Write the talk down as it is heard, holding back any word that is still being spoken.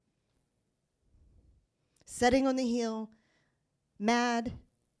sitting on the hill, mad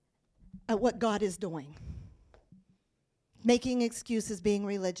at what God is doing, making excuses, being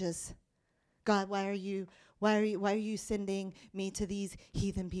religious. God, why are you sending me to these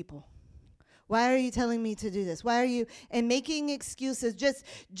heathen people? Why are you telling me to do this? Why are you, and making excuses?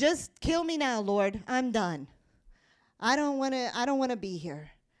 Just kill me now, Lord. I'm done. I don't want to be here.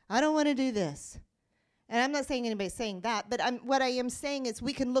 I don't want to do this. And I'm not saying anybody's saying that, but what I am saying is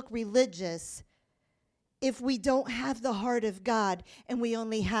we can look religious if we don't have the heart of God and we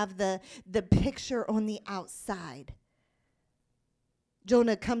only have the picture on the outside.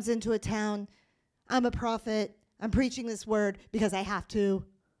 Jonah comes into a town. I'm a prophet. I'm preaching this word because I have to.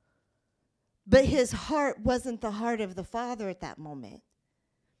 But his heart wasn't the heart of the Father at that moment.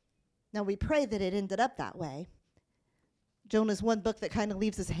 Now, we pray that it ended up that way. Jonah's one book that kind of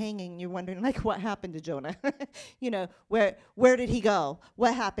leaves us hanging. You're wondering, like, what happened to Jonah? Where did he go?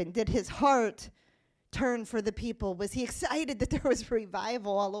 What happened? Did his heart turn for the people? Was he excited that there was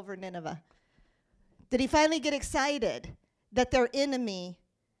revival all over Nineveh? Did he finally get excited that their enemy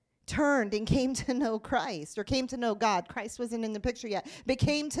turned and came to know Christ, or came to know God? Christ wasn't in the picture yet, but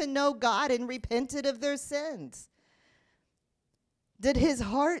came to know God and repented of their sins. Did his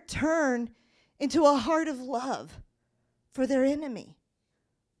heart turn into a heart of love for their enemy?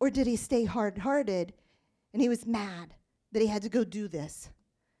 Or did he stay hard-hearted and he was mad that he had to go do this?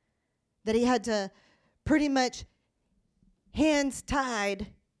 That he had to pretty much hands tied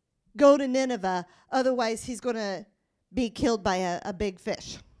go to Nineveh, otherwise he's going to be killed by a big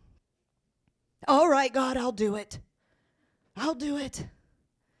fish. All right, God, I'll do it. I'll do it.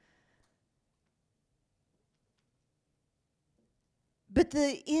 But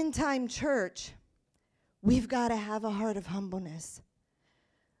the end-time church, we've got to have a heart of humbleness.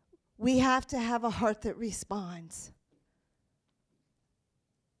 We have to have a heart that responds.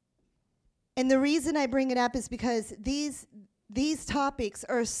 And the reason I bring it up is because these topics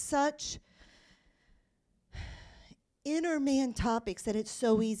are such inner man topics that it's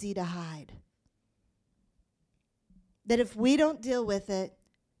so easy to hide. That if we don't deal with it,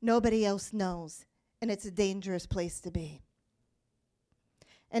 nobody else knows. And it's a dangerous place to be.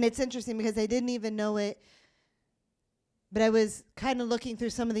 And it's interesting because I didn't even know it, but I was kind of looking through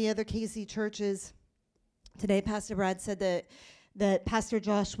some of the other KC churches. Today, Pastor Brad said that Pastor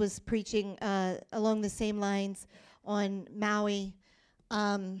Josh was preaching along the same lines on Maui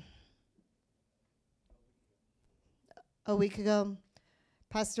a week ago.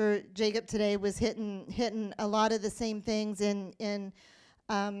 Pastor Jacob today was hitting a lot of the same things in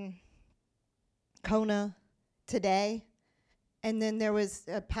Kona today. And then there was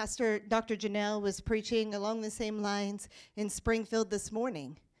Pastor Dr. Janelle was preaching along the same lines in Springfield this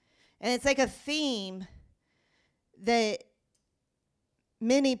morning. And it's like a theme that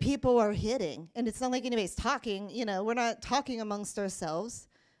many people are hitting. And it's not like anybody's talking, we're not talking amongst ourselves.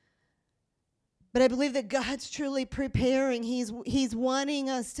 But I believe that God's truly preparing. He's wanting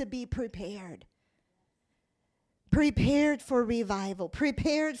us to be prepared. Prepared for revival,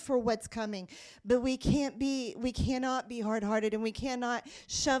 prepared for what's coming. But we cannot be hard-hearted, and we cannot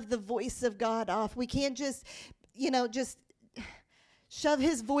shove the voice of God off. We can't just shove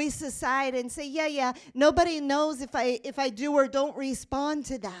his voice aside and say, yeah, nobody knows if I do or don't respond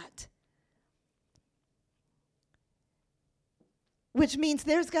to that. Which means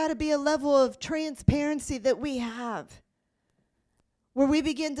there's got to be a level of transparency that we have where we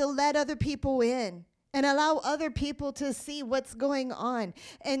begin to let other people in and allow other people to see what's going on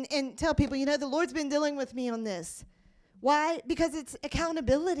and tell people, the Lord's been dealing with me on this. Why? Because it's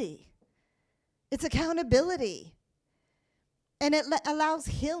accountability. It's accountability. And it allows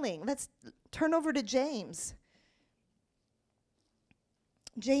healing. Let's turn over to James.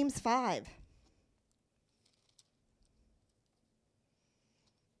 James 5.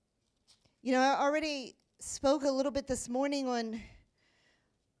 I already spoke a little bit this morning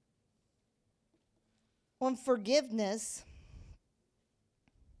on forgiveness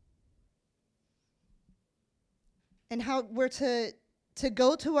and how we're to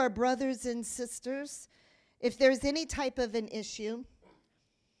go to our brothers and sisters if there's any type of an issue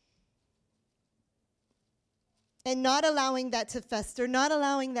and not allowing that to fester, not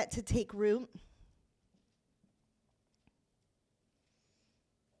allowing that to take root.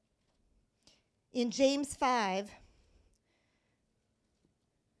 In James 5:13,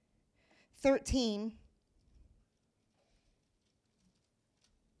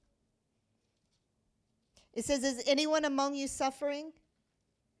 it says, "Is anyone among you suffering?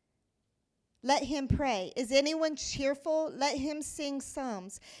 Let him pray. Is anyone cheerful? Let him sing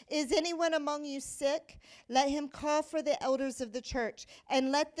psalms. Is anyone among you sick? Let him call for the elders of the church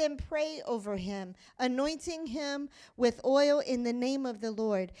and let them pray over him, anointing him with oil in the name of the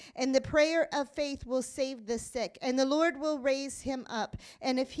Lord. And the prayer of faith will save the sick, and the Lord will raise him up.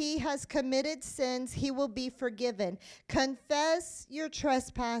 And if he has committed sins, he will be forgiven. Confess your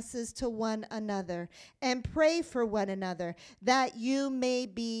trespasses to one another and pray for one another that you may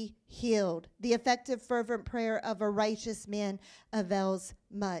be healed. The effective, fervent prayer of a righteous man avails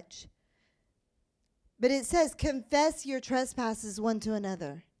much. But it says, confess your trespasses one to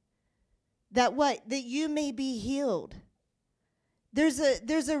another. That what? That you may be healed. There's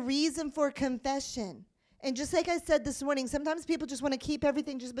a reason for confession. And just like I said this morning, sometimes people just want to keep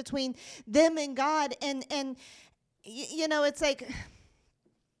everything just between them and God. And you know, it's like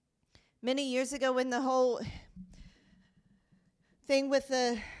many years ago when the whole thing with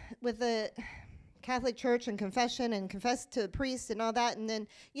the Catholic Church and confession and confess to priests and all that, and then,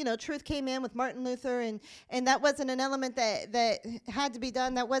 you know, truth came in with Martin Luther, and that wasn't an element that had to be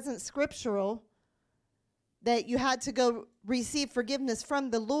done. That wasn't scriptural, that you had to go receive forgiveness from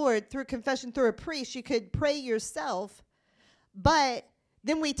the Lord through confession through a priest. You could pray yourself, but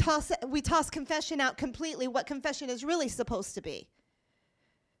then we toss confession out completely, what confession is really supposed to be.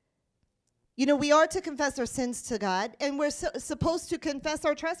 You know, we are to confess our sins to God, and we're supposed to confess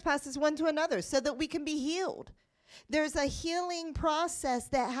our trespasses one to another so that we can be healed. There's a healing process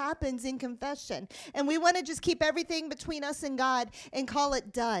that happens in confession, and we want to just keep everything between us and God and call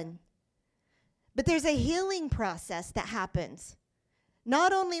it done. But there's a healing process that happens,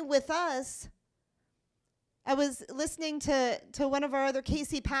 not only with us. I was listening to one of our other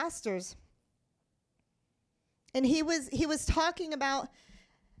KC pastors, and he was talking about,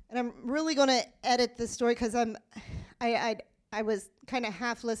 and I'm really going to edit this story because I was kind of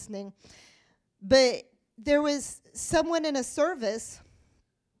half listening. But there was someone in a service,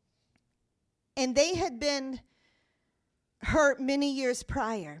 and they had been hurt many years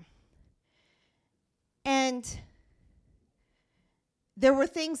prior. And there were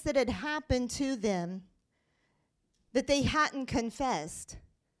things that had happened to them that they hadn't confessed.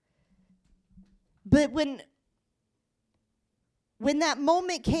 But when that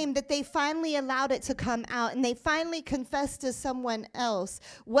moment came that they finally allowed it to come out and they finally confessed to someone else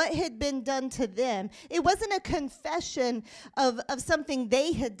what had been done to them, it wasn't a confession of something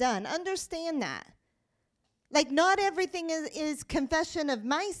they had done. Understand that. Like, not everything is confession of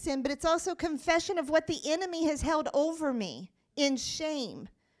my sin, but it's also confession of what the enemy has held over me in shame.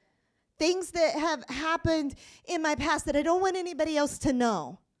 Things that have happened in my past that I don't want anybody else to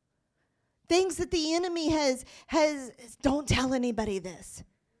know. Things that the enemy has, don't tell anybody this.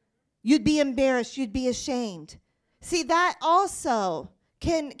 You'd be embarrassed. You'd be ashamed. See, that also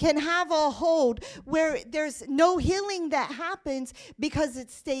can have a hold where there's no healing that happens because it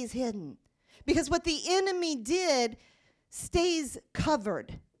stays hidden. Because what the enemy did stays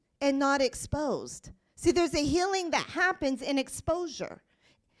covered and not exposed. See, there's a healing that happens in exposure.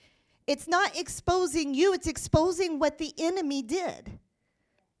 It's not exposing you, it's exposing what the enemy did.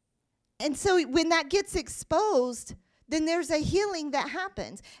 And so when that gets exposed, then there's a healing that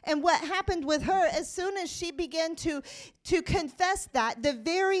happens. And what happened with her, as soon as she began to confess that, the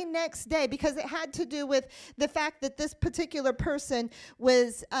very next day, because it had to do with the fact that this particular person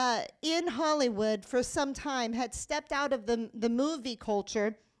was in Hollywood for some time, had stepped out of the movie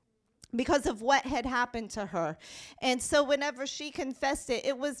culture because of what had happened to her. And so whenever she confessed it,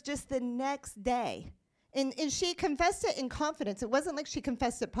 it was just the next day. And she confessed it in confidence. It wasn't like she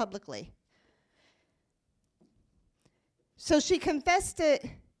confessed it publicly. So she confessed it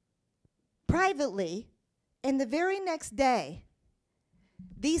privately, and the very next day,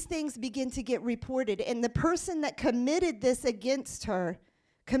 these things begin to get reported. And the person that committed this against her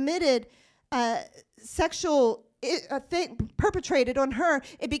committed sexual thing perpetrated on her.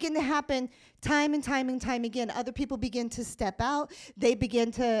 It began to happen time and time and time again. Other people began to step out.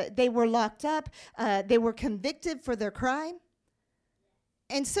 They were locked up. They were convicted for their crime.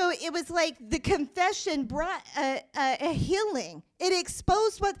 And so it was like the confession brought a healing. It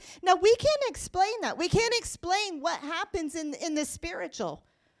exposed what. Now, we can't explain that. We can't explain what happens in the spiritual.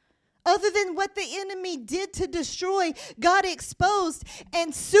 Other than what the enemy did to destroy, God exposed,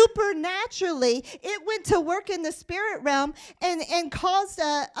 and supernaturally, it went to work in the spirit realm and caused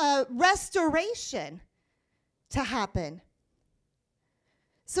a restoration to happen.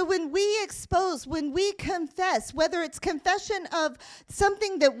 So when we expose, when we confess, whether it's confession of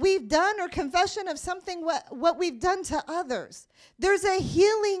something that we've done or confession of something what we've done to others, there's a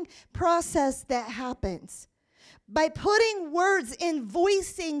healing process that happens. By putting words and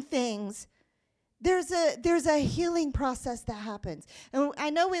voicing things, There's a healing process that happens. And I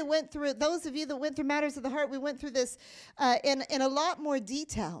know we went through, those of you that went through Matters of the Heart, we went through this in a lot more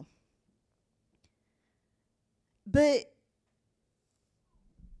detail. But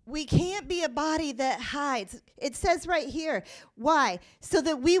we can't be a body that hides. It says right here, why? So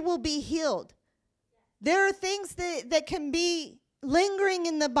that we will be healed. There are things that can be lingering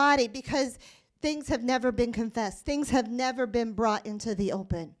in the body because things have never been confessed. Things have never been brought into the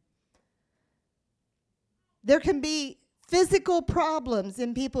open. There can be physical problems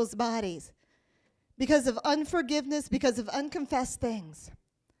in people's bodies because of unforgiveness, because of unconfessed things.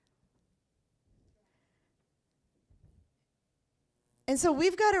 And so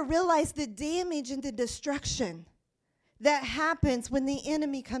we've got to realize the damage and the destruction that happens when the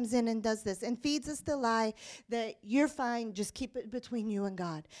enemy comes in and does this and feeds us the lie that you're fine, just keep it between you and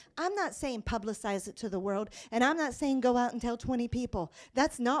God. I'm not saying publicize it to the world, and I'm not saying go out and tell 20 people.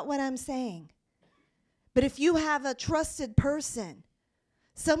 That's not what I'm saying. But if you have a trusted person,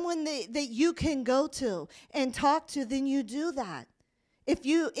 someone that you can go to and talk to, then you do that. If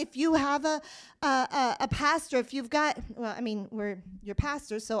you have a pastor, if you've got, well, I mean, we're your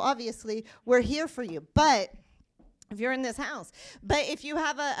pastors, so obviously we're here for you. But if you're in this house, but if you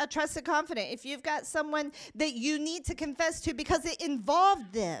have a trusted confidant, if you've got someone that you need to confess to because it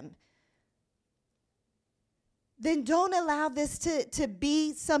involved them, then don't allow this to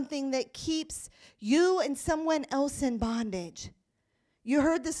be something that keeps you and someone else in bondage. You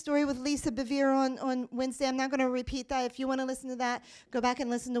heard the story with Lisa Bevere on Wednesday. I'm not going to repeat that. If you want to listen to that, go back and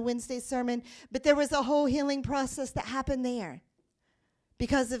listen to Wednesday's sermon. But there was a whole healing process that happened there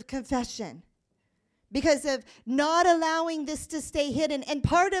because of confession, because of not allowing this to stay hidden. And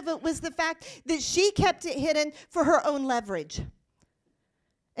part of it was the fact that she kept it hidden for her own leverage.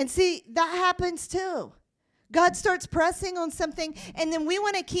 And see, that happens too. God starts pressing on something, and then we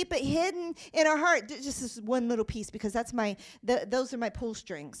want to keep it hidden in our heart. Just this one little piece, because that's those are my pull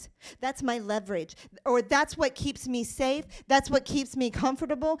strings. That's my leverage, or that's what keeps me safe. That's what keeps me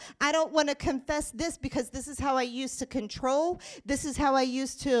comfortable. I don't want to confess this because this is how I used to control. This is how I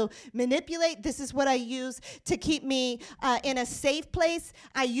used to manipulate. This is what I use to keep me in a safe place.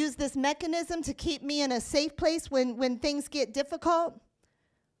 I use this mechanism to keep me in a safe place when things get difficult.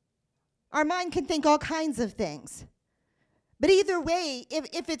 Our mind can think all kinds of things. But either way,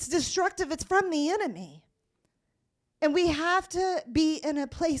 if it's destructive, it's from the enemy. And we have to be in a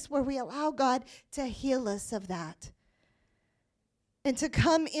place where we allow God to heal us of that. And to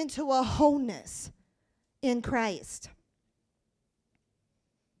come into a wholeness in Christ.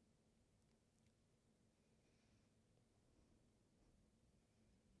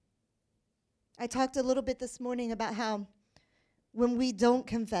 I talked a little bit this morning about how when we don't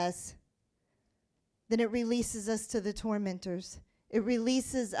confess, then it releases us to the tormentors. It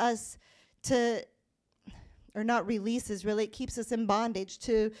releases us to, or not releases, really, it keeps us in bondage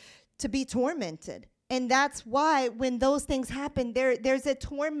to be tormented. And that's why when those things happen, there's a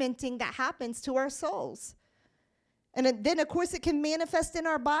tormenting that happens to our souls. And then, of course, it can manifest in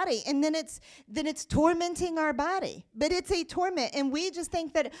our body. And then it's tormenting our body. But it's a torment. And we just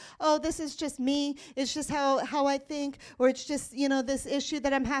think that, oh, this is just me. It's just how I think. Or it's just, this issue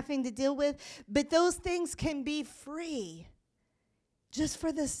that I'm having to deal with. But those things can be free just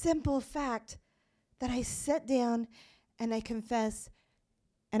for the simple fact that I sit down and I confess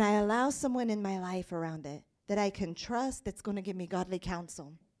and I allow someone in my life around it that I can trust that's going to give me godly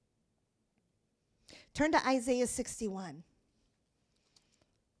counsel. Turn to Isaiah 61.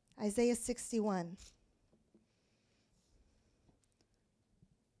 Isaiah 61.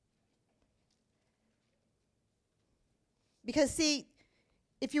 Because see,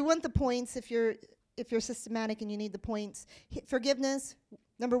 if you want the points, if you're systematic and you need the points, forgiveness,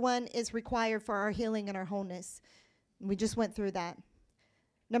 number one, is required for our healing and our wholeness. We just went through that.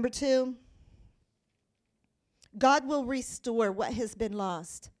 Number two, God will restore what has been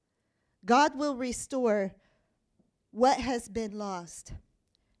lost. God will restore what has been lost.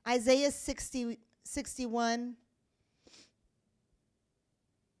 Isaiah 61.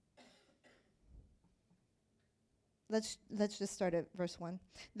 Let's just start at verse 1.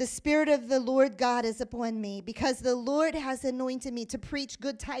 The Spirit of the Lord God is upon me, because the Lord has anointed me to preach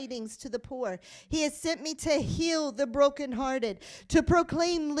good tidings to the poor. He has sent me to heal the brokenhearted, to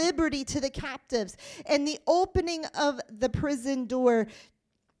proclaim liberty to the captives, and the opening of the prison door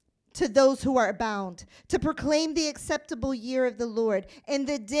to those who are bound, to proclaim the acceptable year of the Lord and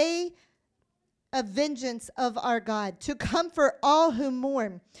the day of vengeance of our God, to comfort all who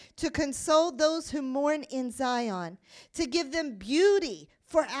mourn, to console those who mourn in Zion, to give them beauty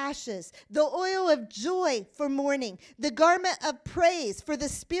for ashes, the oil of joy for mourning, the garment of praise for the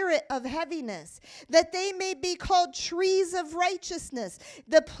spirit of heaviness, that they may be called trees of righteousness,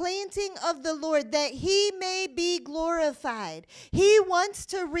 the planting of the Lord, that he may be glorified. He wants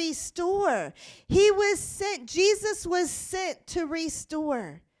to restore. He was sent, Jesus was sent to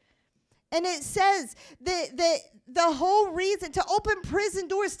restore. And it says that the whole reason to open prison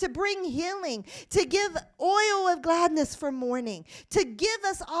doors, to bring healing, to give oil of gladness for mourning, to give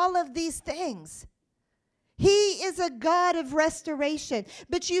us all of these things. He is a God of restoration.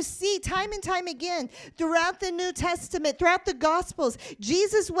 But you see time and time again throughout the New Testament, throughout the Gospels,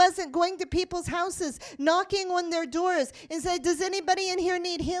 Jesus wasn't going to people's houses, knocking on their doors and said, does anybody in here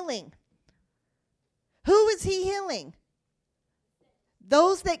need healing? Who is he healing?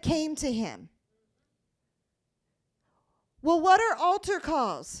 Those that came to him. Well, what are altar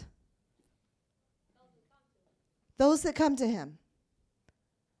calls? Those that come to him.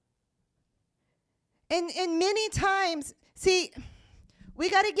 And many times, see, we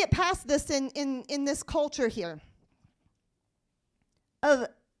got to get past this in this culture here. Of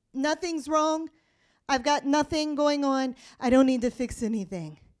nothing's wrong. I've got nothing going on. I don't need to fix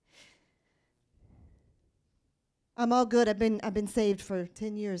anything. I'm all good. I've been saved for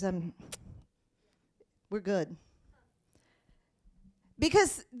 10 years. We're good.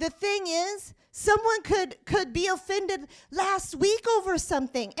 Because the thing is, someone could be offended last week over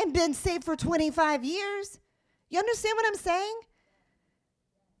something and been saved for 25 years. You understand what I'm saying?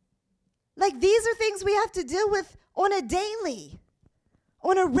 Like, these are things we have to deal with on a daily,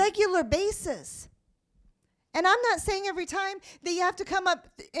 on a regular basis. And I'm not saying every time that you have to come up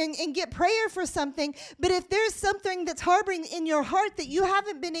and get prayer for something, but if there's something that's harboring in your heart that you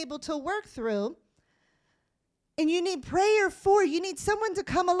haven't been able to work through, and you need prayer for, you need someone to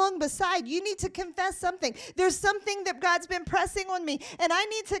come along beside, you need to confess something. There's something that God's been pressing on me, and I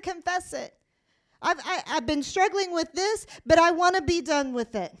need to confess it. I've been struggling with this, but I want to be done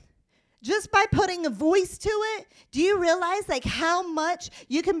with it. Just by putting a voice to it, do you realize like how much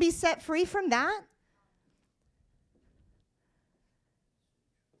you can be set free from that?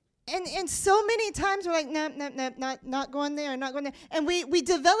 And so many times we're like, no, not going there, not going there. And we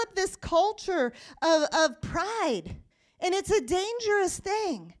develop this culture of pride. And it's a dangerous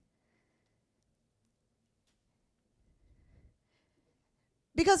thing.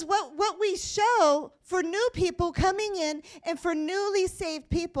 Because what we show for new people coming in and for newly saved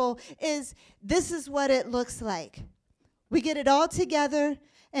people is this is what it looks like. We get it all together.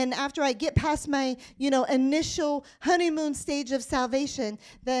 And after I get past my, initial honeymoon stage of salvation,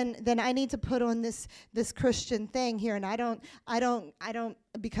 then I need to put on this Christian thing here, and I don't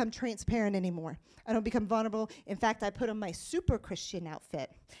become transparent anymore. I don't become vulnerable. In fact, I put on my super Christian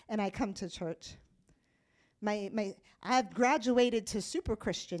outfit, and I come to church. I've graduated to super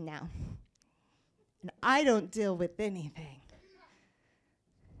Christian now, and I don't deal with anything.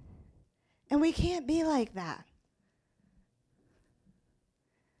 And we can't be like that.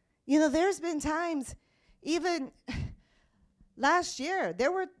 There's been times, even last year,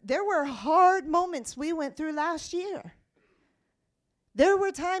 there were hard moments we went through last year. There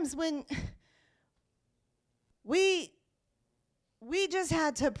were times when we just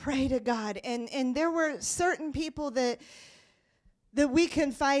had to pray to God, and there were certain people that we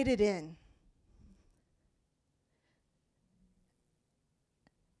confided in.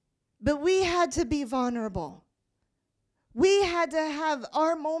 But we had to be vulnerable. We had to have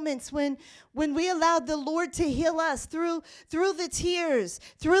our moments when we allowed the Lord to heal us through the tears,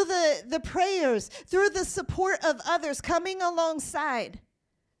 through the prayers, through the support of others coming alongside.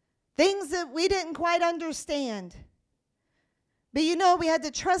 Things that we didn't quite understand. But we had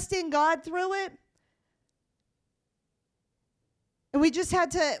to trust in God through it. And we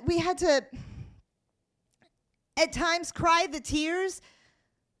had to at times cry the tears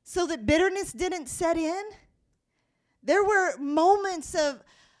so that bitterness didn't set in. There were moments of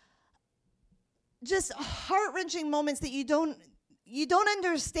just heart-wrenching moments that you don't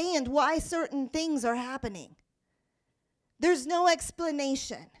understand why certain things are happening. There's no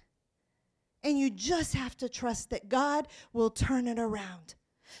explanation. And you just have to trust that God will turn it around.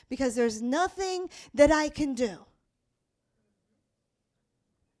 Because there's nothing that I can do.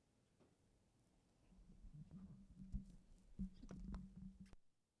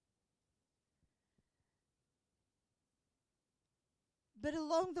 But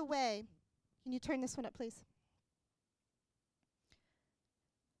along the way, can you turn this one up, please?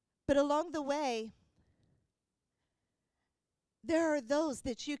 But along the way, there are those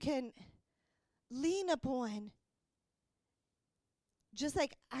that you can lean upon, just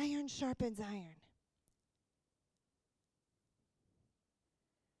like iron sharpens iron.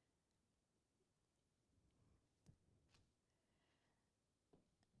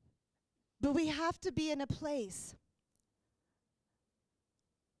 But we have to be in a place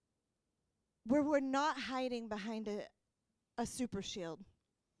where we're not hiding behind a super shield.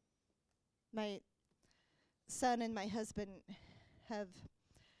 My son and my husband have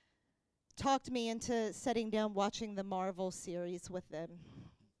talked me into sitting down watching the Marvel series with them.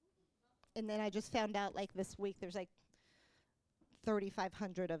 And then I just found out, like, this week there's like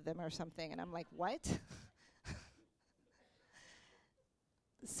 3,500 of them or something. And I'm like, what?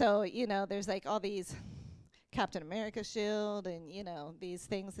 So, there's like all these Captain America shield and, these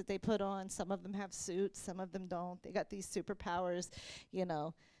things that they put on. Some of them have suits, some of them don't. They got these superpowers,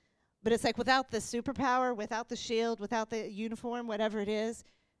 But it's like without the superpower, without the shield, without the uniform, whatever it is,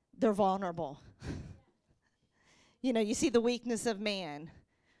 they're vulnerable. You see the weakness of man.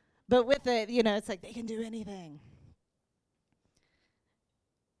 But with it, it's like they can do anything.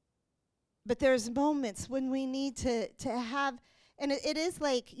 But there's moments when we need to have, and it is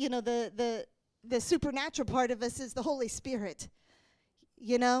like, the supernatural part of us is the Holy Spirit,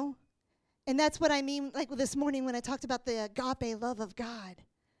 And that's what I mean, like this morning when I talked about the agape love of God.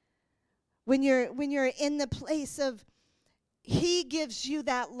 When you're in the place of, He gives you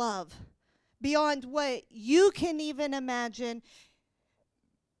that love beyond what you can even imagine,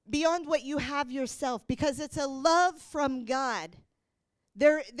 beyond what you have yourself, because it's a love from God.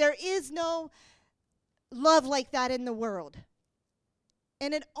 There is no love like that in the world.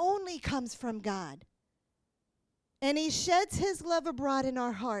 And it only comes from God. And He sheds His love abroad in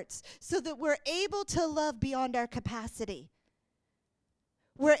our hearts so that we're able to love beyond our capacity.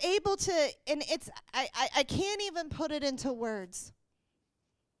 We're able to, and I can't even put it into words.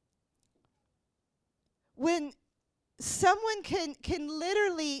 When someone can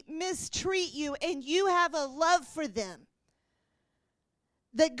literally mistreat you and you have a love for them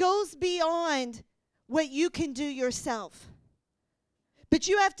that goes beyond what you can do yourself. But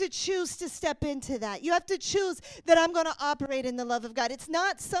you have to choose to step into that. You have to choose that I'm going to operate in the love of God. It's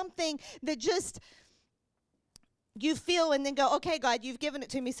not something that just you feel and then go, okay, God, you've given it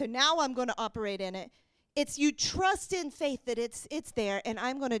to me, so now I'm going to operate in it. It's you trust in faith that it's there, and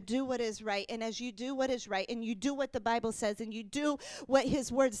I'm going to do what is right. And as you do what is right, and you do what the Bible says, and you do what His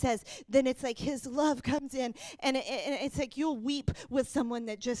Word says, then it's like His love comes in, and it's like you'll weep with someone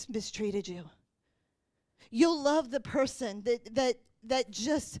that just mistreated you. You'll love the person that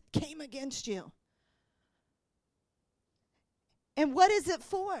just came against you. And what is it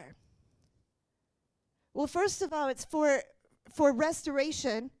for? Well, first of all, it's for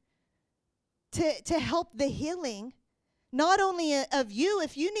restoration, to help the healing, not only of you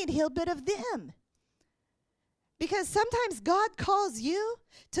if you need healed, but of them. Because sometimes God calls you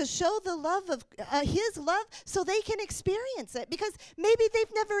to show the love of His love so they can experience it. Because maybe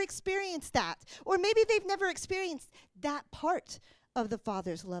they've never experienced that. Or maybe they've never experienced that part of the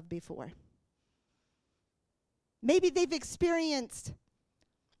Father's love before. Maybe they've experienced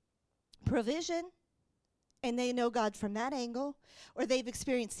provision and they know God from that angle, or they've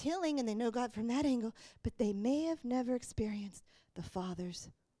experienced healing and they know God from that angle, but they may have never experienced the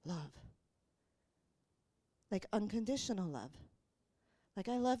Father's love. Like unconditional love. Like,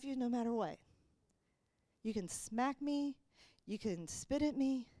 I love you no matter what. You can smack me, you can spit at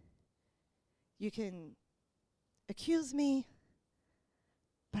me, you can accuse me,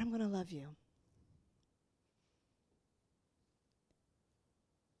 but I'm going to love you.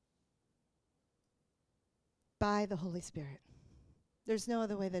 By the Holy Spirit. There's no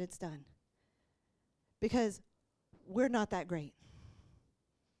other way that it's done. Because we're not that great.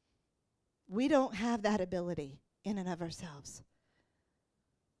 We don't have that ability in and of ourselves.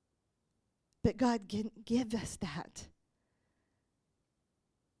 But God can give us that.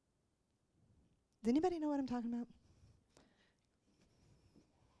 Does anybody know what I'm talking about?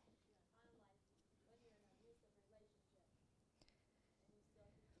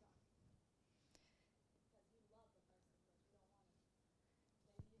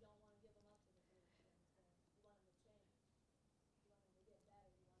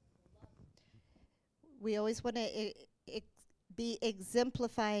 We always want to be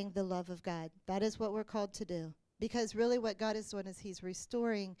exemplifying the love of God. That is what we're called to do. Because really what God is doing is He's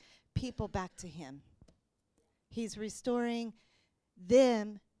restoring people back to Him. He's restoring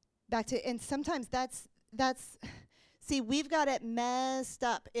them back to, and sometimes that's see, we've got it messed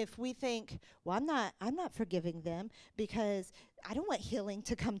up if we think, well, I'm not forgiving them because I don't want healing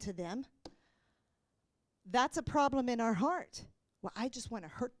to come to them. That's a problem in our heart. Well, I just want to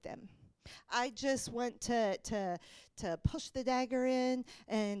hurt them. I just want to push the dagger in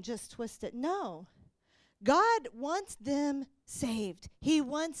and just twist it. No. God wants them saved. He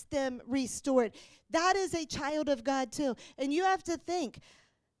wants them restored. That is a child of God too. And you have to think,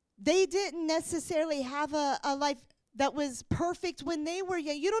 They didn't necessarily have a life that was perfect when they were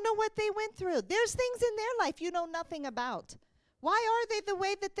young. You don't know what they went through. There's things in their life you know nothing about. Why are they the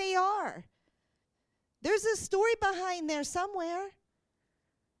way that they are? There's a story behind there somewhere.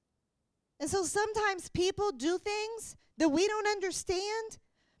 And so sometimes people do things that we don't understand,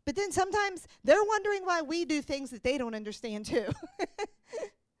 but then sometimes they're wondering why we do things that they don't understand too.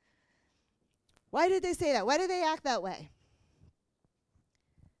 Why did they say that? Why did they act that way?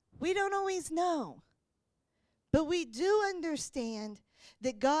 We don't always know. But we do understand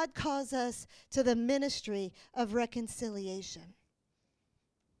that God calls us to the ministry of reconciliation.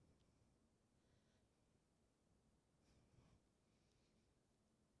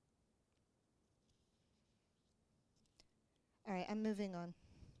 All right, I'm moving on.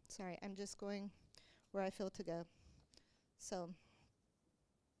 Sorry, I'm just going where I feel to go. So,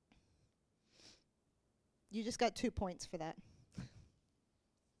 you just got 2 points for that.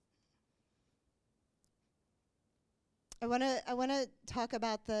 I want to talk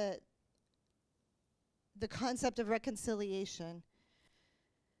about the concept of reconciliation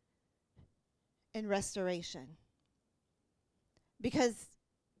and restoration. Because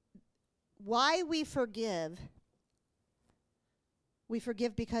why we forgive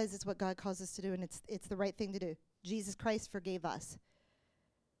because it's what God calls us to do, and it's the right thing to do. Jesus Christ forgave us.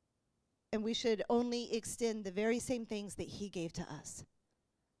 And we should only extend the very same things that he gave to us.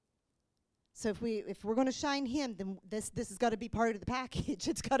 So if we're going to shine him, then this has got to be part of the package.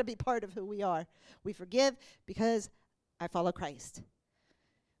 It's got to be part of who we are. We forgive because I follow Christ.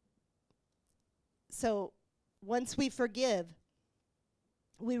 So once we forgive,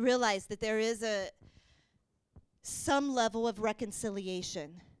 we realize that there is some level of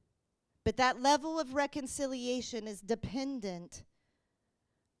reconciliation. But that level of reconciliation is dependent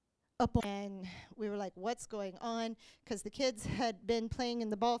upon, and we were like, what's going on? Because the kids had been playing in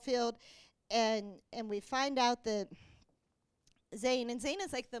the ball field, and we find out that Zane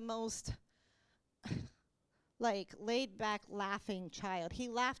is like the most like laid back laughing child. He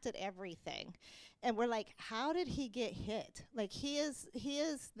laughed at everything. And we're like, how did he get hit? Like he is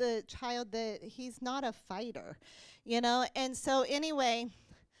the child that he's not a fighter, you know? And so anyway,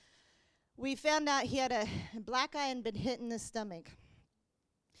 we found out he had a black eye and been hit in the stomach.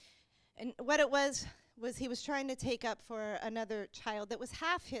 And what it was he was trying to take up for another child that was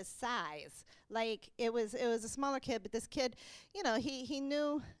half his size. Like it was a smaller kid, but this kid, you know, he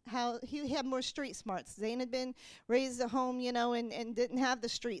knew how he had more street smarts. Zane had been raised at home, you know, and didn't have the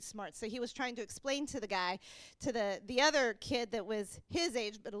street smarts. So he was trying to explain to the guy, to the other kid that was his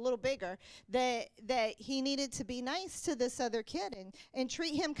age but a little bigger, that he needed to be nice to this other kid and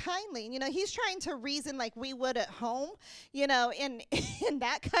treat him kindly. And, you know, he's trying to reason like we would at home, you know, in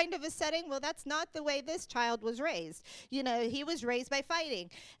that kind of a setting. Well, that's not the way this child was raised. You know, he was raised by fighting.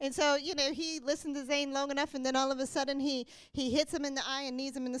 And so, you know, he listened to Zane long enough, and then all of a sudden he hits him in the eye and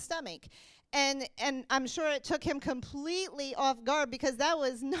knees him in the stomach. And I'm sure it took him completely off guard, because that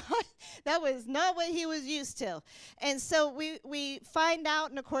was not what he was used to. And so we find out,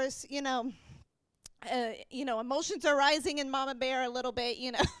 and of course, you know, emotions are rising in Mama Bear a little bit,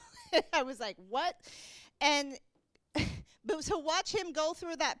 you know. I was like, what? But to watch him go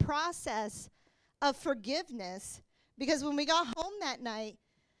through that process of forgiveness, because when we got home that night,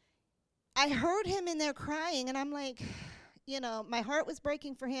 I heard him in there crying, and I'm like, you know, my heart was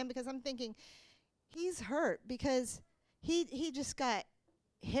breaking for him, because I'm thinking, he's hurt because he just got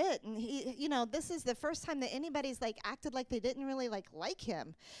hit, and he, you know, this is the first time that anybody's like acted like they didn't really like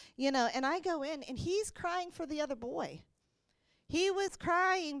him, you know. And I go in, and he's crying for the other boy. He was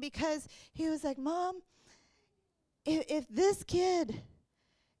crying because he was like, Mom, if this kid,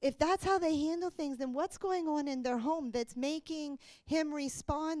 if that's how they handle things, then what's going on in their home that's making him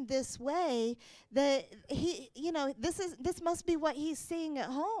respond this way? That he, you know, this must be what he's seeing at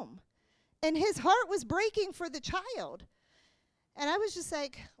home. And his heart was breaking for the child. And I was just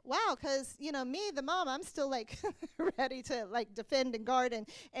like, wow, because, you know, me, the mom, I'm still like ready to like defend and guard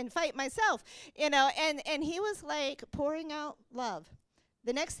and fight myself, you know. And he was like pouring out love.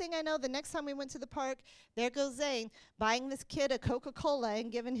 The next thing I know, the next time we went to the park, there goes Zane buying this kid a Coca-Cola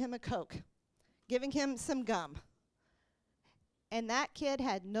and giving him a Coke, giving him some gum. And that kid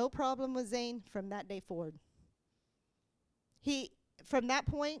had no problem with Zane from that day forward. From that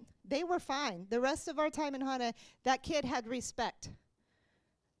point, they were fine. The rest of our time in Hana, that kid had respect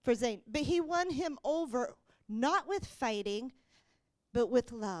for Zane. But he won him over, not with fighting, but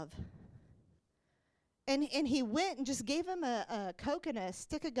with love. And he went and just gave him a Coke and a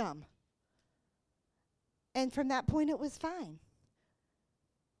stick of gum. And from that point, it was fine.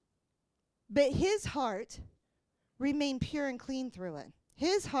 But his heart remained pure and clean through it.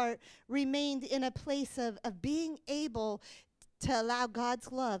 his heart remained in a place of being able to allow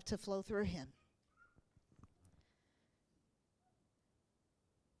God's love to flow through him.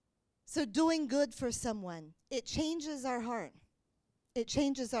 So doing good for someone, it changes our heart. It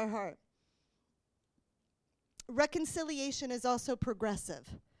changes our heart. Reconciliation is also progressive.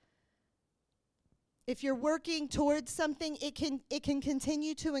 If you're working towards something, it can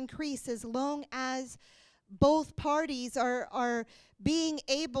continue to increase as long as both parties are being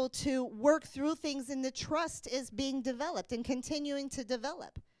able to work through things and the trust is being developed and continuing to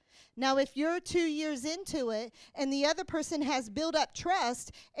develop. Now, if you're 2 years into it and the other person has built up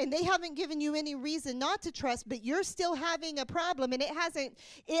trust and they haven't given you any reason not to trust, but you're still having a problem and it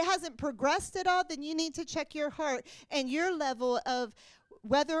hasn't progressed at all, then you need to check your heart and your level of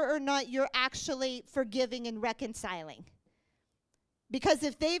whether or not you're actually forgiving and reconciling. Because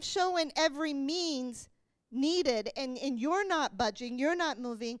if they've shown every means needed and you're not budging, you're not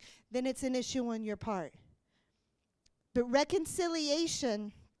moving, then it's an issue on your part. But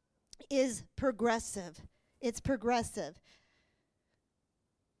reconciliation is progressive. It's progressive.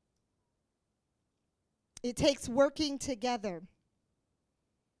 It takes working together.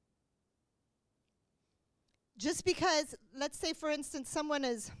 Just because, let's say, for instance, someone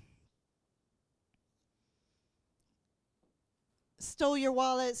has stole your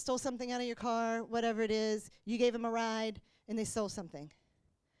wallet, stole something out of your car, whatever it is, you gave them a ride, and they stole something.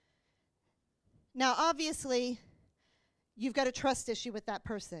 Now, obviously, you've got a trust issue with that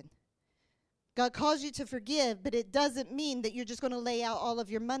person. God calls you to forgive, but it doesn't mean that you're just going to lay out all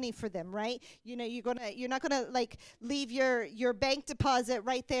of your money for them, right? You know, you're not going to like leave your bank deposit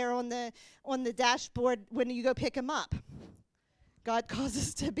right there on the dashboard when you go pick them up. God calls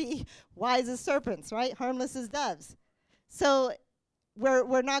us to be wise as serpents, right? Harmless as doves. So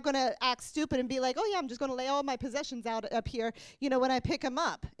we're not going to act stupid and be like, oh yeah, I'm just going to lay all my possessions out up here, you know, when I pick them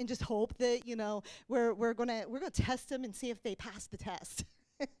up, and just hope that, you know, we're going to test them and see if they pass the test.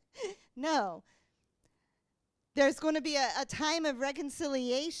 No. There's going to be a time of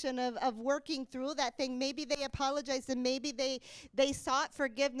reconciliation, of working through that thing. Maybe they apologized and maybe they sought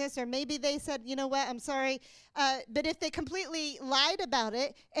forgiveness, or maybe they said, you know what, I'm sorry. But if they completely lied about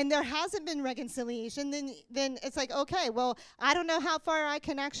it and there hasn't been reconciliation, then it's like, okay, well, I don't know how far I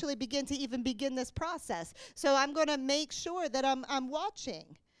can actually begin this process. So I'm going to make sure that I'm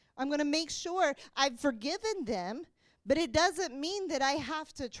watching. I'm going to make sure I've forgiven them, but it doesn't mean that I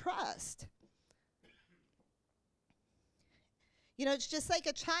have to trust. You know, it's just like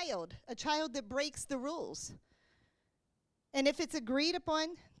a child that breaks the rules. And if it's agreed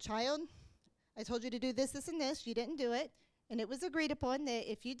upon, child, I told you to do this, this, and this, you didn't do it, and it was agreed upon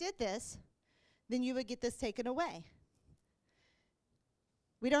that if you did this, then you would get this taken away.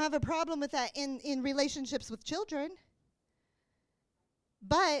 We don't have a problem with that in relationships with children.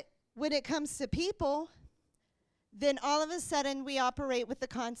 But when it comes to people, then all of a sudden we operate with the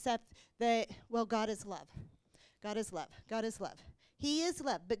concept that, well, God is love. God is love. God is love. He is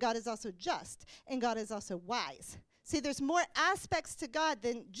love, but God is also just, and God is also wise. See, there's more aspects to God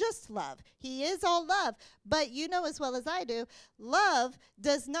than just love. He is all love, but you know as well as I do, love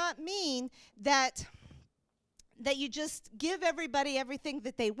does not mean that you just give everybody everything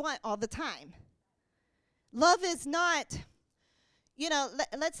that they want all the time. Love is not, you know,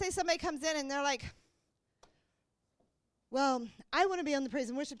 let's say somebody comes in and they're like, well, I want to be on the praise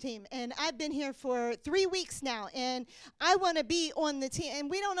and worship team, and I've been here for 3 weeks now, and I want to be on the team, and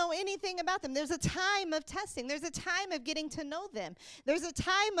we don't know anything about them. There's a time of testing. There's a time of getting to know them. There's a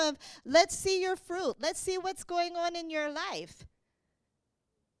time of, let's see your fruit. Let's see what's going on in your life.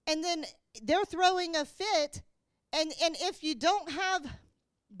 And then they're throwing a fit, and if you don't have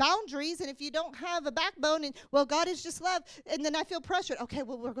boundaries, and if you don't have a backbone, and, well, God is just love, and then I feel pressured. Okay,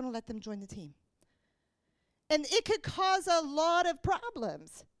 well, we're going to let them join the team. And it could cause a lot of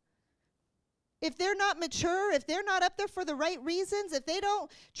problems. If they're not mature, if they're not up there for the right reasons, if they don't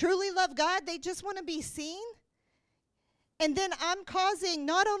truly love God, they just want to be seen. And then I'm causing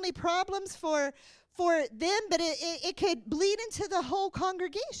not only problems for them, but it could bleed into the whole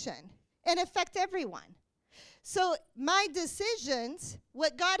congregation and affect everyone. So my decisions,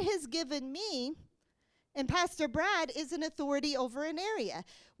 what God has given me, and Pastor Brad is an authority over an area.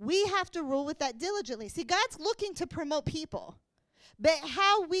 We have to rule with that diligently. See, God's looking to promote people. But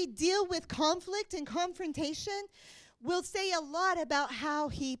how we deal with conflict and confrontation will say a lot about how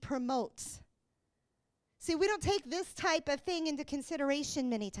he promotes. See, we don't take this type of thing into consideration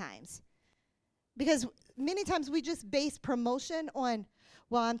many times. Because many times we just base promotion on,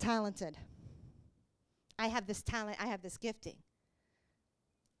 well, I'm talented. I have this talent. I have this gifting.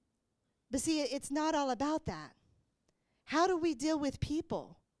 But see, it's not all about that. How do we deal with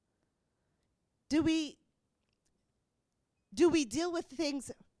people? Do we deal with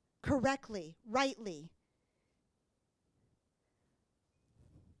things correctly, rightly?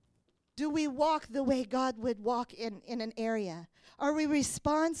 Do we walk the way God would walk in an area? Are we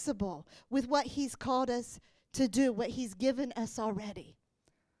responsible with what he's called us to do, what he's given us already?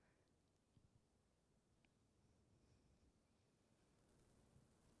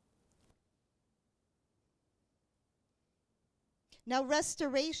 Now,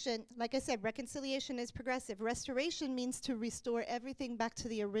 restoration, like I said, reconciliation is progressive. Restoration means to restore everything back to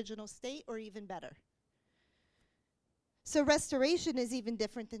the original state or even better. So restoration is even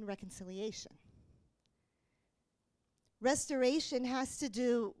different than reconciliation. Restoration has to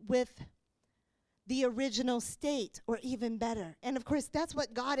do with the original state or even better. And of course, that's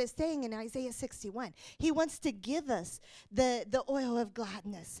what God is saying in Isaiah 61. He wants to give us the oil of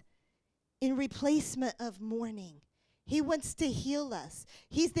gladness in replacement of mourning. He wants to heal us.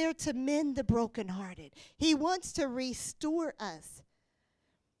 He's there to mend the brokenhearted. He wants to restore us.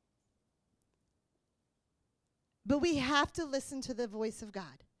 But we have to listen to the voice of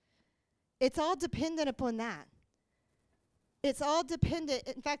God. It's all dependent upon that. It's all dependent.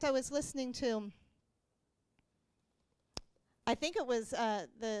 In fact, I was listening to, I think it was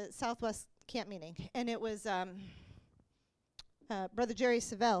the Southwest Camp Meeting, and it was Brother Jerry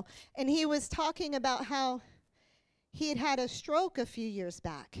Savelle, and he was talking about how he had had a stroke a few years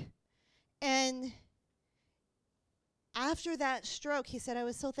back. And after that stroke, he said, I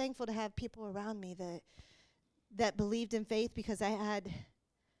was so thankful to have people around me that believed in faith, because I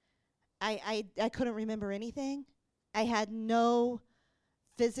couldn't remember anything. I had no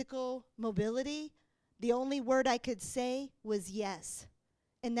physical mobility. The only word I could say was yes.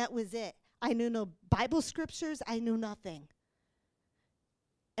 And that was it. I knew no Bible scriptures. I knew nothing.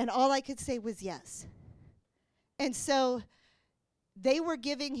 And all I could say was yes. And so they were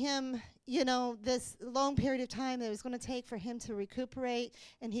giving him, this long period of time that it was going to take for him to recuperate.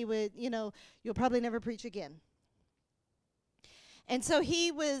 And he would, you'll probably never preach again. And so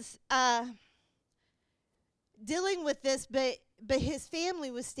he was dealing with this, but his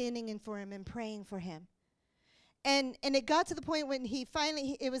family was standing in for him and praying for him. And it got to the point when he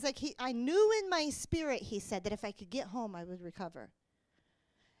finally, it was like I knew in my spirit, he said, that if I could get home, I would recover.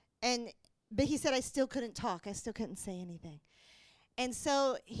 But he said I still couldn't talk. I still couldn't say anything. And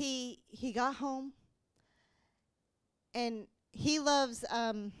so he got home, and he loves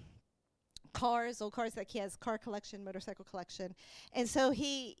old cars, like he has car collection, motorcycle collection. And so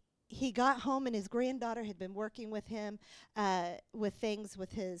he got home, and his granddaughter had been working with him with things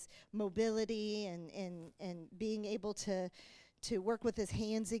with his mobility and being able to work with his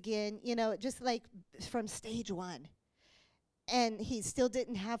hands again, just like from stage one. And he still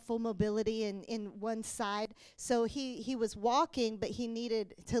didn't have full mobility in one side. So he was walking, but he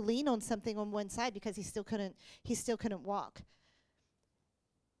needed to lean on something on one side because he still couldn't walk.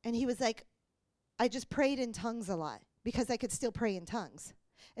 And he was like, I just prayed in tongues a lot because I could still pray in tongues.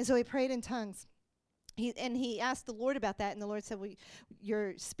 And so he prayed in tongues. He asked the Lord about that, and the Lord said, well,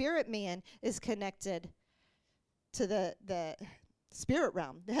 your spirit man is connected to the spirit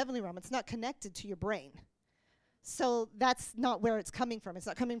realm, the heavenly realm. It's not connected to your brain. So that's not where it's coming from. It's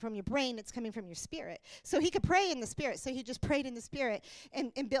not coming from your brain. It's coming from your spirit. So he could pray in the spirit. So he just prayed in the spirit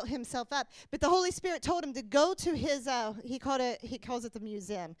and built himself up. But the Holy Spirit told him to go to his, he calls it the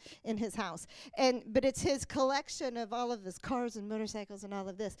museum in his house. But it's his collection of all of his cars and motorcycles and all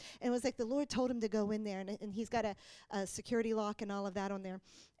of this. And it was like the Lord told him to go in there. And he's got a security lock and all of that on there.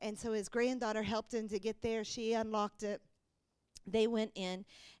 And so his granddaughter helped him to get there. She unlocked it. They went in.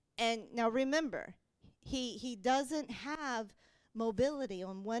 And now remember, He doesn't have mobility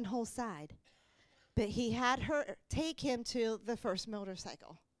on one whole side, but he had her take him to the first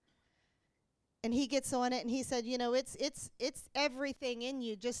motorcycle. And he gets on it, and he said, it's everything in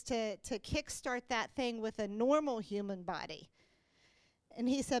you just to kickstart that thing with a normal human body. And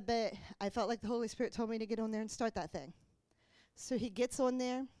he said, but I felt like the Holy Spirit told me to get on there and start that thing. So he gets on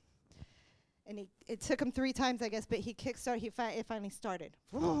there, and it took him 3 times, I guess, but he kickstarted. It finally started.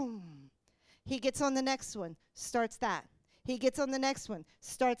 Boom. He gets on the next one, starts that. He gets on the next one,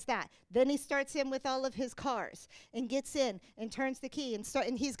 starts that. Then he starts in with all of his cars and gets in and turns the key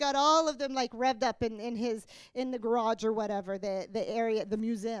and he's got all of them like revved up in the garage or whatever, the area, the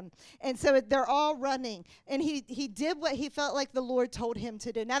museum. And so they're all running. And he did what he felt like the Lord told him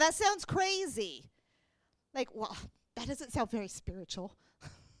to do. Now that sounds crazy. Like, well, that doesn't sound very spiritual.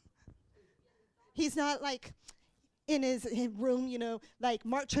 He's not like in his room, like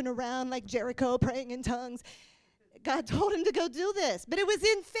marching around like Jericho, praying in tongues. God told him to go do this, but it was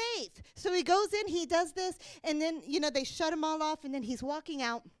in faith. So he goes in, he does this, and then, they shut him all off, and then he's walking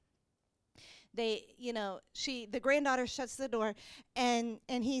out. The granddaughter shuts the door, and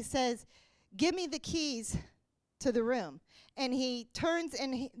he says, "Give me the keys to the room." And he turns,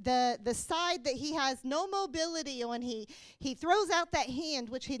 and the side that he has no mobility on, he throws out that hand,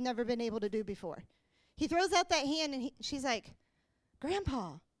 which he'd never been able to do before. He throws out that hand, and she's like,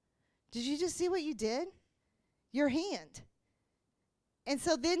 "Grandpa, did you just see what you did? Your hand." And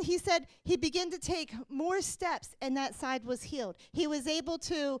so then he said he began to take more steps, and that side was healed. He was able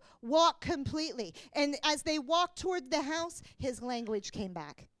to walk completely. And as they walked toward the house, his language came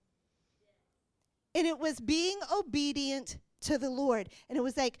back. And it was being obedient to the Lord. And it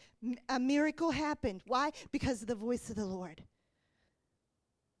was like a miracle happened. Why? Because of the voice of the Lord.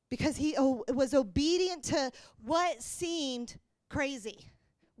 Because he was obedient to what seemed crazy,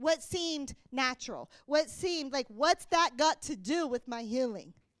 what seemed natural, what seemed like, what's that got to do with my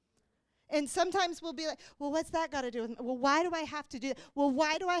healing? And sometimes we'll be like, well, what's that got to do with me? Well, why do I have to do that? Well,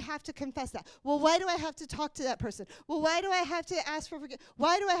 why do I have to confess that? Well, why do I have to talk to that person? Well, why do I have to ask for forgiveness?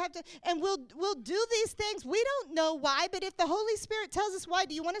 Why do I have to? And we'll do these things. We don't know why, but if the Holy Spirit tells us why,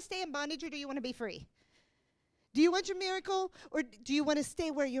 do you want to stay in bondage or do you want to be free? Do you want your miracle or do you want to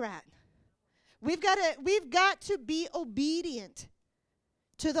stay where you're at? We've got to be obedient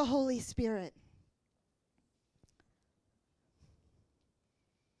to the Holy Spirit.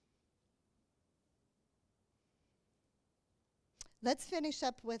 Let's finish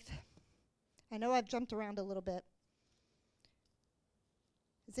up with, I know I've jumped around a little bit.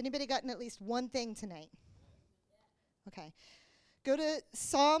 Has anybody gotten at least one thing tonight? Okay. Go to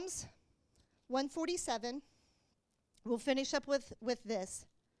Psalms 147. We'll finish up with this.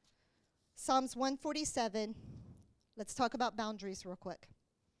 Psalms 147. Let's talk about boundaries real quick.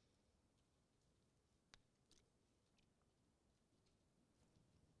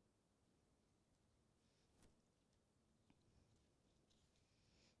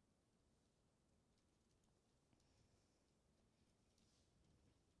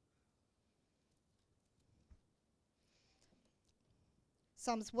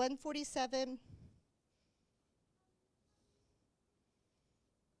 Psalms 147.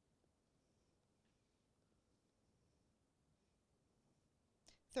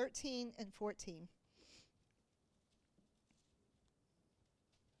 (13 and 14).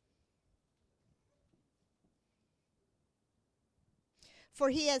 For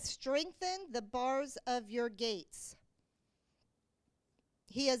he has strengthened the bars of your gates.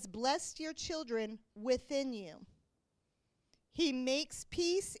 He has blessed your children within you. He makes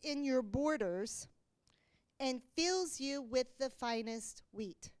peace in your borders and fills you with the finest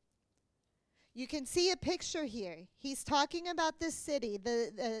wheat. You can see a picture here. He's talking about this city,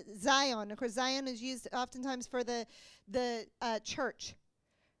 the Zion. Of course, Zion is used oftentimes for the church.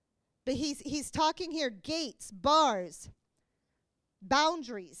 But he's talking here, gates, bars,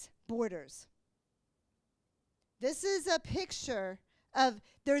 boundaries, borders. This is a picture of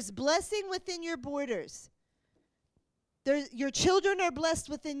there's blessing within your borders. Your children are blessed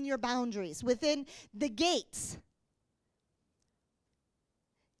within your boundaries, within the gates.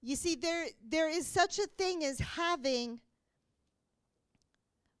 You see, there is such a thing as having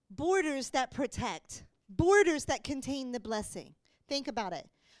borders that protect, borders that contain the blessing. Think about it.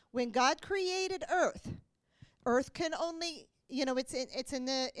 When God created earth can only, it's in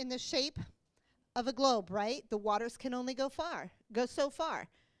the shape of a globe, right? The waters can only go so far,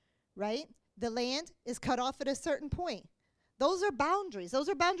 right? The land is cut off at a certain point. Those are boundaries. Those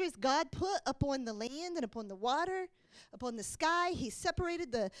are boundaries God put upon the land and upon the water, upon the sky. He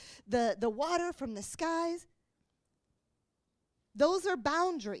separated the water from the skies. Those are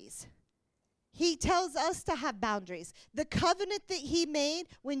boundaries. He tells us to have boundaries. The covenant that he made,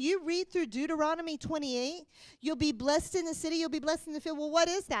 when you read through Deuteronomy 28, you'll be blessed in the city, you'll be blessed in the field. Well, what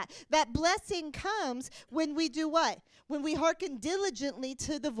is that? That blessing comes when we do what? When we hearken diligently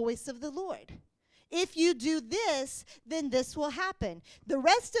to the voice of the Lord. If you do this, then this will happen. The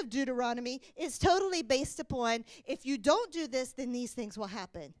rest of Deuteronomy is totally based upon, if you don't do this, then these things will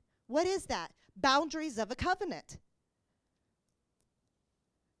happen. What is that? Boundaries of a covenant.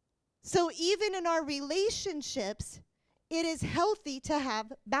 So even in our relationships, it is healthy to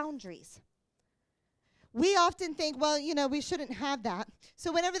have boundaries. We often think, well, we shouldn't have that.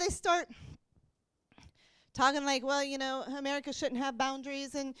 So whenever they start talking like, well, America shouldn't have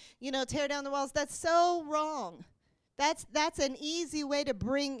boundaries and, tear down the walls, that's so wrong. That's an easy way to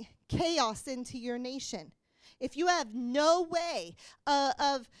bring chaos into your nation. If you have no way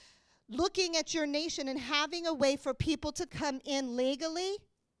of looking at your nation and having a way for people to come in legally,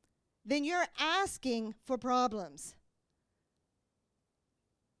 then you're asking for problems.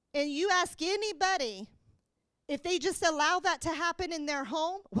 And you ask anybody if they just allow that to happen in their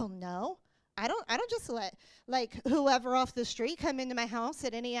home. Well, no. I don't just let like whoever off the street come into my house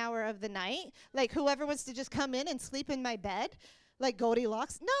at any hour of the night. Like whoever wants to just come in and sleep in my bed, like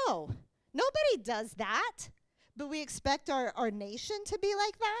Goldilocks. No. Nobody does that. But we expect our nation to be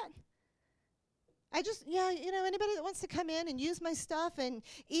like that. Anybody that wants to come in and use my stuff and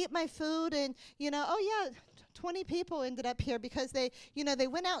eat my food and, 20 people ended up here because they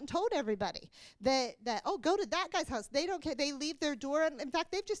went out and told everybody that go to that guy's house. They don't care. They leave their door. In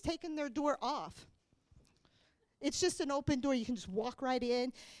fact, they've just taken their door off. It's just an open door. You can just walk right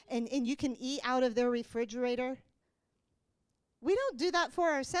in and you can eat out of their refrigerator. We don't do that for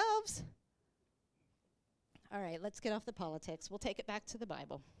ourselves. All right, let's get off the politics. We'll take it back to the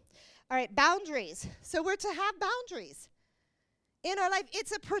Bible. All right, boundaries. So we're to have boundaries in our life.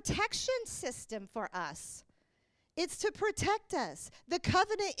 It's a protection system for us. It's to protect us. The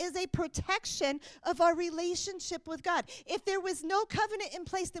covenant is a protection of our relationship with God. If there was no covenant in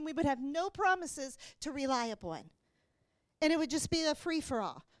place, then we would have no promises to rely upon. And it would just be a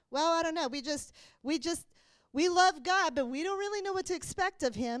free-for-all. Well, I don't know. We love God, but we don't really know what to expect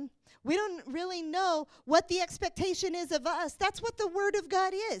of him. We don't really know what the expectation is of us. That's what the Word of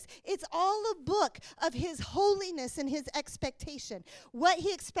God is. It's all a book of his holiness and his expectation, what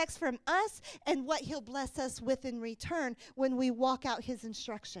he expects from us and what he'll bless us with in return when we walk out his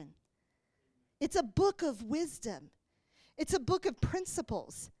instruction. It's a book of wisdom. It's a book of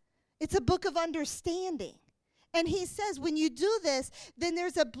principles. It's a book of understanding. And he says, when you do this, then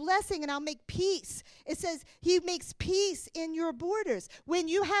there's a blessing, and I'll make peace. It says he makes peace in your borders. When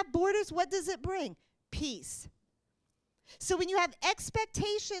you have borders, what does it bring? Peace. So when you have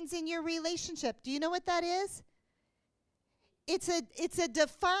expectations in your relationship, do you know what that is? It's a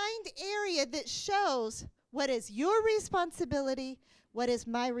defined area that shows what is your responsibility, what is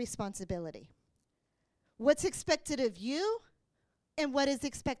my responsibility. What's expected of you, and what is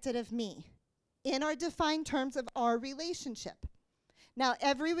expected of me. In our defined terms of our relationship. Now,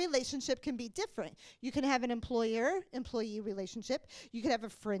 every relationship can be different. You can have an employer-employee relationship. You could have a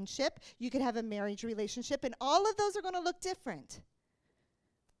friendship. You could have a marriage relationship. And all of those are going to look different.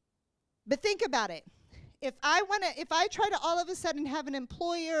 But think about it. If I try to all of a sudden have an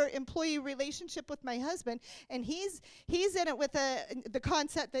employer-employee relationship with my husband, and he's in it with the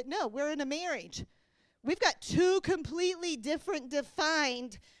concept that, no, we're in a marriage. We've got two completely different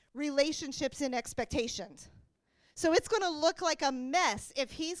defined relationships and expectations. So it's going to look like a mess if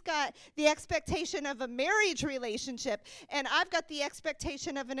he's got the expectation of a marriage relationship and I've got the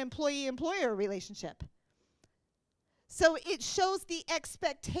expectation of an employee-employer relationship. So it shows the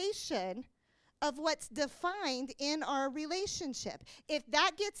expectation of what's defined in our relationship. If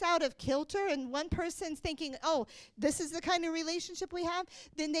that gets out of kilter and one person's thinking, oh, this is the kind of relationship we have,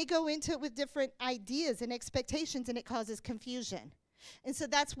 then they go into it with different ideas and expectations and it causes confusion. And so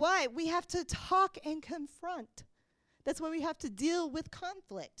that's why we have to talk and confront. That's why we have to deal with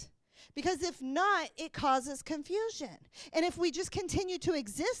conflict. Because if not, it causes confusion. And if we just continue to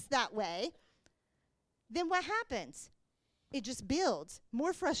exist that way, then what happens? It just builds.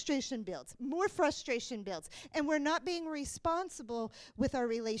 More frustration builds. More frustration builds. And we're not being responsible with our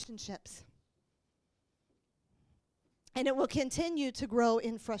relationships. And it will continue to grow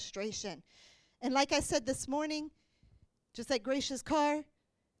in frustration. And like I said this morning, just like Gracia's car,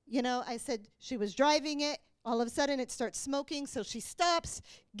 I said she was driving it. All of a sudden, it starts smoking, so she stops,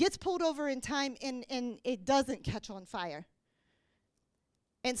 gets pulled over in time, and it doesn't catch on fire.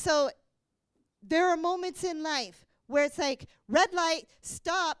 And so there are moments in life where it's like, red light,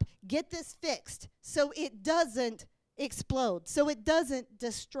 stop, get this fixed, so it doesn't explode, so it doesn't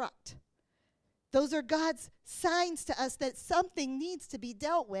destruct. Those are God's signs to us that something needs to be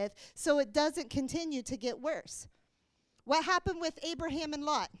dealt with so it doesn't continue to get worse. What happened with Abraham and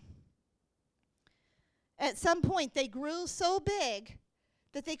Lot? At some point, they grew so big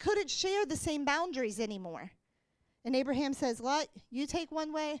that they couldn't share the same boundaries anymore. And Abraham says, Lot, you take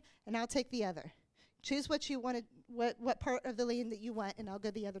one way, and I'll take the other. Choose what you want, what part of the land that you want, and I'll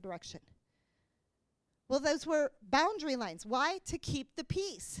go the other direction. Well, those were boundary lines. Why? To keep the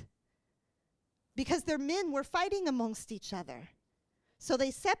peace. Because their men were fighting amongst each other. So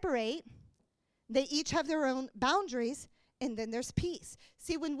they separate. They each have their own boundaries, and then there's peace.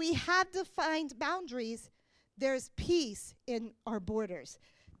 See, when we have defined boundaries, there's peace in our borders.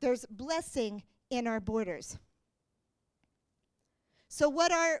 There's blessing in our borders. So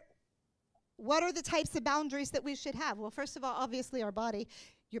what are the types of boundaries that we should have? Well, first of all, obviously our body.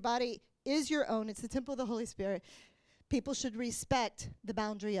 Your body is your own. It's the temple of the Holy Spirit. People should respect the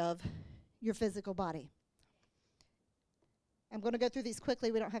boundary of your physical body. I'm going to go through these quickly.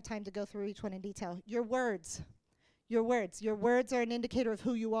 We don't have time to go through each one in detail. Your words. Your words. Your words are an indicator of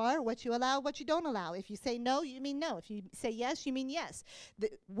who you are, what you allow, what you don't allow. If you say no, you mean no. If you say yes, you mean yes. The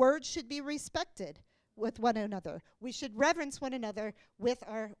words should be respected with one another. We should reverence one another with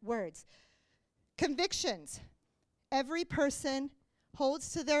our words. Convictions. Every person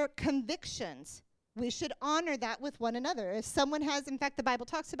holds to their convictions. We should honor that with one another. If someone has, in fact, the Bible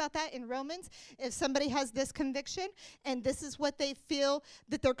talks about that in Romans, if somebody has this conviction and this is what they feel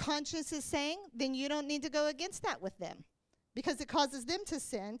that their conscience is saying, then you don't need to go against that with them because it causes them to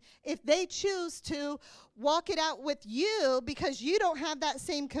sin. If they choose to walk it out with you because you don't have that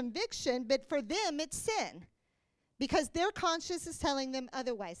same conviction, but for them it's sin because their conscience is telling them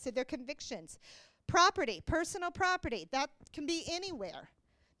otherwise. So their convictions. Property, personal property, that can be anywhere.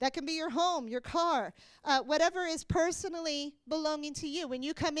 That can be your home, your car, whatever is personally belonging to you. When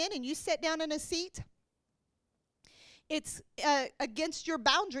you come in and you sit down in a seat, it's against your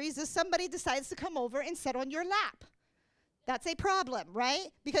boundaries if somebody decides to come over and sit on your lap. That's a problem, right?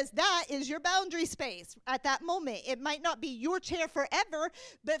 Because that is your boundary space at that moment. It might not be your chair forever,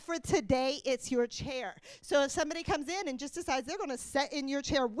 but for today, it's your chair. So if somebody comes in and just decides they're going to sit in your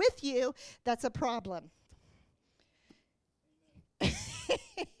chair with you, that's a problem.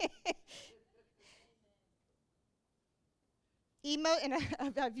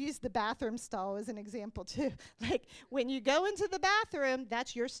 And I've used the bathroom stall as an example too. Like when you go into the bathroom,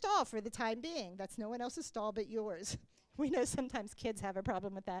 that's your stall for the time being. That's no one else's stall but yours. We know sometimes kids have a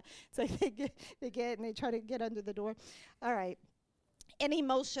problem with that. So they get and they try to get under the door. All right. And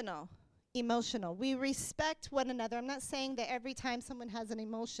emotional. We respect one another. I'm not saying that every time someone has an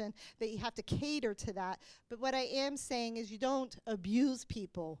emotion that you have to cater to that. But what I am saying is you don't abuse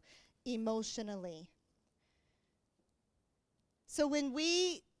people emotionally. So when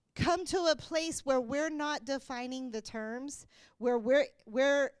we come to a place where we're not defining the terms, where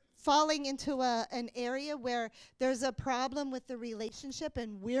we're falling into an area where there's a problem with the relationship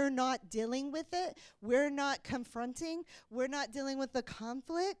and we're not dealing with it, we're not confronting, we're not dealing with the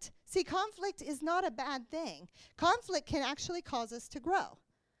conflict. See, conflict is not a bad thing. Conflict can actually cause us to grow.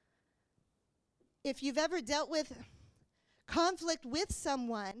 If you've ever dealt with conflict with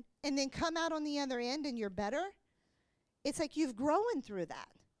someone and then come out on the other end and you're better, it's like you've grown through that.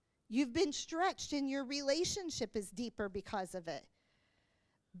 You've been stretched and your relationship is deeper because of it.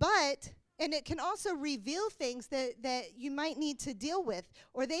 And it can also reveal things that you might need to deal with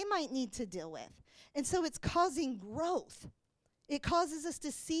or they might need to deal with. And so it's causing growth. It causes us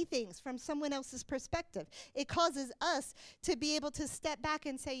to see things from someone else's perspective. It causes us to be able to step back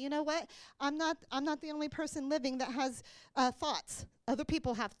and say, you know what? I'm not the only person living that has thoughts. Other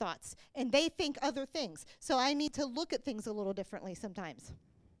people have thoughts, and they think other things. So I need to look at things a little differently sometimes.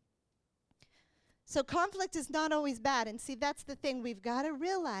 So conflict is not always bad. And see, that's the thing. We've got to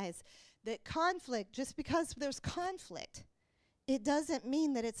realize that conflict, just because there's conflict, it doesn't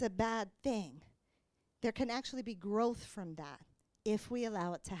mean that it's a bad thing. There can actually be growth from that if we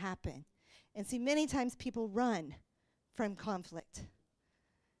allow it to happen. And see, many times people run from conflict.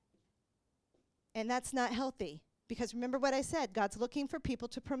 And that's not healthy. Because remember what I said, God's looking for people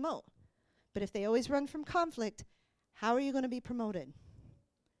to promote. But if they always run from conflict, how are you going to be promoted?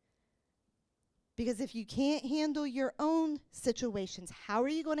 Because if you can't handle your own situations, how are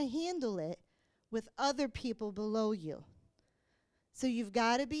you going to handle it with other people below you? So you've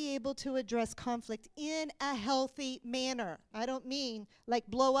got to be able to address conflict in a healthy manner. I don't mean like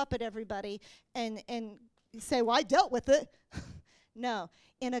blow up at everybody and say, well, I dealt with it. No,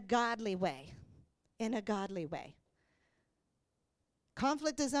 in a godly way. In a godly way.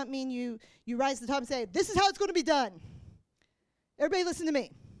 Conflict does not mean you rise to the top and say, this is how it's going to be done. Everybody listen to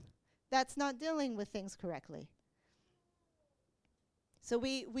me. That's not dealing with things correctly. So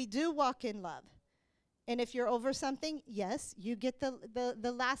we do walk in love. And if you're over something, yes, you get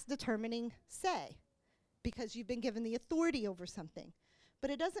the last determining say because you've been given the authority over something.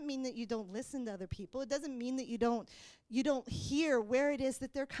 But it doesn't mean that you don't listen to other people. It doesn't mean that you don't hear where it is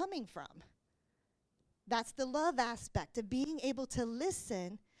that they're coming from. That's the love aspect of being able to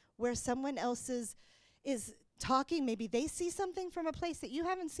listen where someone else is talking. Maybe they see something from a place that you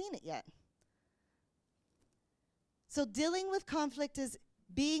haven't seen it yet. So dealing with conflict is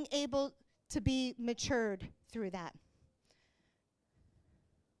being able to be matured through that.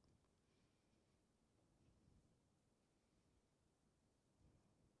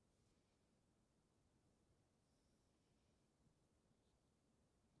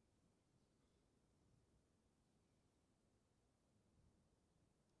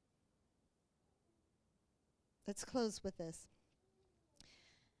 Let's close with this.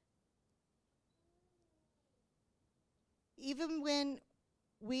 Even when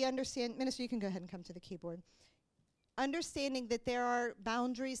we understand, Minister, you can go ahead and come to the keyboard. Understanding that there are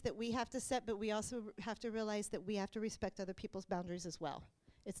boundaries that we have to set, but we also have to realize that we have to respect other people's boundaries as well.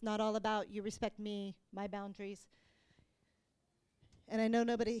 It's not all about you respect me, my boundaries. And I know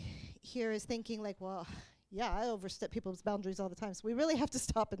nobody here is thinking like, well, yeah, I overstep people's boundaries all the time. So we really have to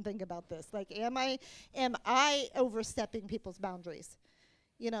stop and think about this. Like, am I overstepping people's boundaries?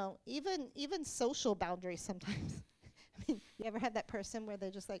 You know, even social boundaries sometimes. I mean, you ever had that person where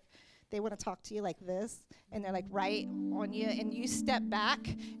they just like, they want to talk to you like this, and they're like right on you, and you step back,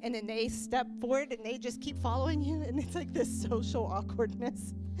 and then they step forward, and they just keep following you, and it's like this social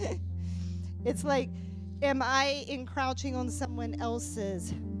awkwardness. It's like, am I encroaching on someone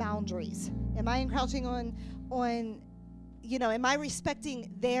else's boundaries? Am I encroaching on, you know, am I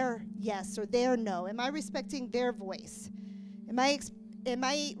respecting their yes or their no? Am I respecting their voice? Am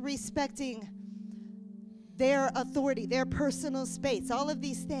I respecting their authority, their personal space, all of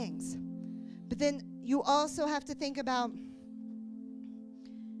these things? But then you also have to think about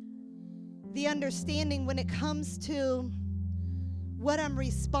the understanding when it comes to what I'm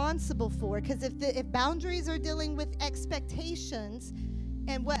responsible for. Because if boundaries are dealing with expectations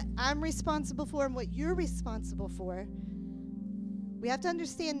and what I'm responsible for and what you're responsible for, we have to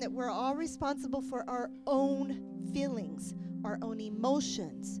understand that we're all responsible for our own feelings, our own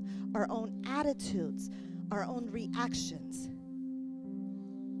emotions, our own attitudes, our own reactions.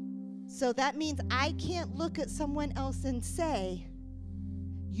 So that means I can't look at someone else and say,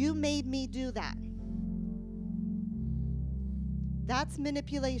 you made me do that. That's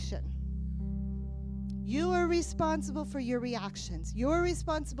manipulation. You are responsible for your reactions. You're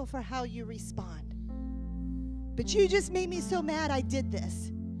responsible for how you respond. But you just made me so mad I did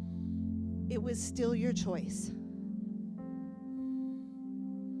this. It was still your choice.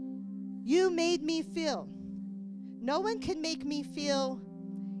 You made me feel. No one can make me feel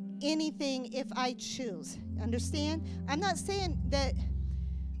anything if I choose. Understand? I'm not saying that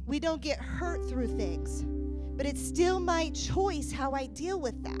we don't get hurt through things, but it's still my choice how I deal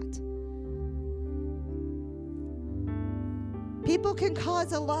with that. People can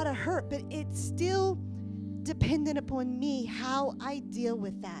cause a lot of hurt, but it's still dependent upon me how I deal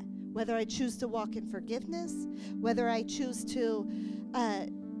with that. Whether I choose to walk in forgiveness, whether I choose to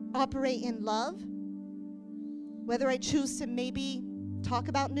operate in love, whether I choose to maybe talk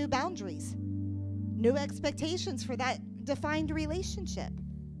about new boundaries, new expectations for that defined relationship.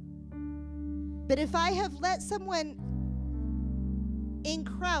 But if I have let someone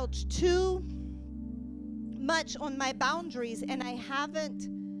encroach too much on my boundaries and I haven't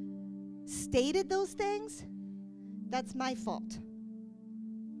stated those things, that's my fault.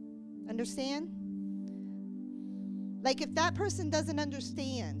 Understand? Like if that person doesn't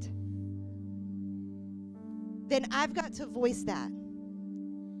understand, then I've got to voice that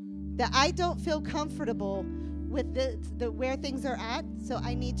I don't feel comfortable with the where things are at, so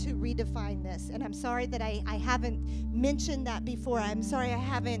I need to redefine this. And I'm sorry that I haven't mentioned that before. I'm sorry I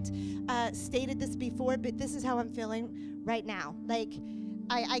haven't stated this before, but this is how I'm feeling right now. Like,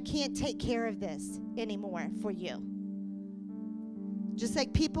 I can't take care of this anymore for you. Just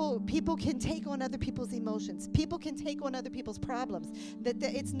like people can take on other people's emotions. People can take on other people's problems. That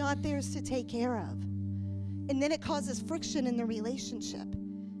it's not theirs to take care of. And then it causes friction in the relationship.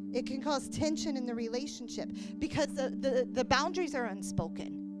 It can cause tension in the relationship because the boundaries are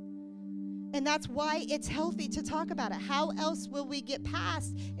unspoken. And that's why it's healthy to talk about it. How else will we get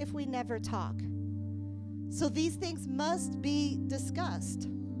past if we never talk? So these things must be discussed.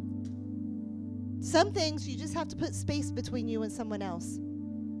 Some things you just have to put space between you and someone else.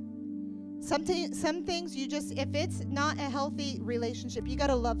 Some things you just, if it's not a healthy relationship, you got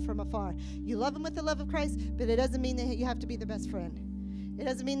to love from afar. You love them with the love of Christ, but it doesn't mean that you have to be their best friend. It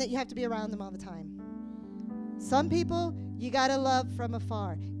doesn't mean that you have to be around them all the time. Some people, you got to love from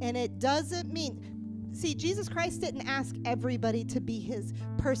afar. And it doesn't mean, see, Jesus Christ didn't ask everybody to be his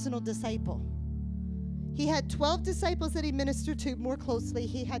personal disciple. He had 12 disciples that he ministered to more closely.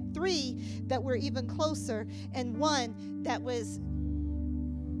 He had 3 that were even closer and 1 that was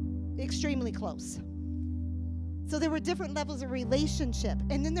extremely close. So there were different levels of relationship.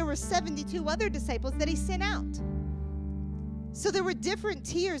 And then there were 72 other disciples that he sent out. So there were different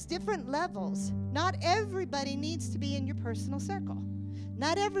tiers, different levels. Not everybody needs to be in your personal circle.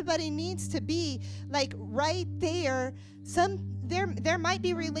 Not everybody needs to be like right there. There might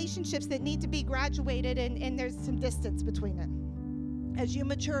be relationships that need to be graduated and there's some distance between them as you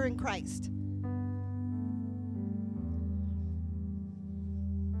mature in Christ.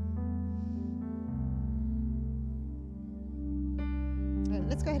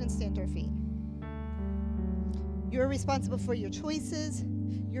 You're responsible for your choices.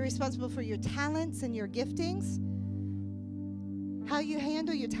 You're responsible for your talents and your giftings. How you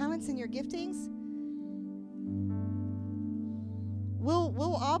handle your talents and your giftings,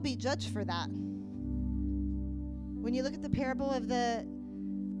 we'll all be judged for that. When you look at the parable of the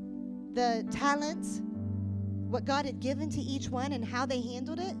talents, what God had given to each one and how they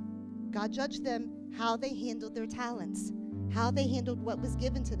handled it, God judged them how they handled their talents, how they handled what was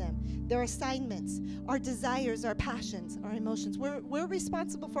given to them, their assignments, our desires, our passions, our emotions. We're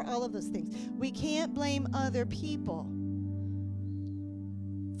responsible for all of those things. We can't blame other people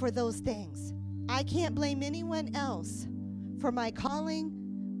for those things. I can't blame anyone else for my calling,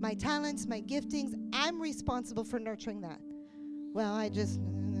 my talents, my giftings. I'm responsible for nurturing that. Well, they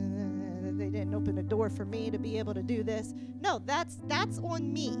didn't open a door for me to be able to do this. No, that's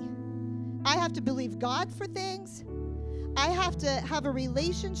on me. I have to believe God for things. I have to have a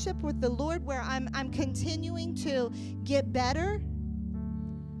relationship with the Lord where I'm continuing to get better.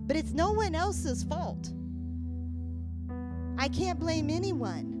 But it's no one else's fault. I can't blame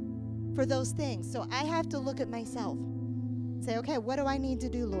anyone for those things. So I have to look at myself. Say, okay, what do I need to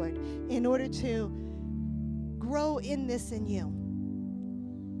do, Lord, in order to grow in this in you?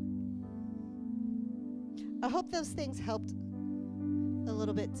 I hope those things helped a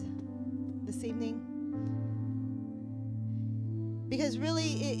little bit this evening. Because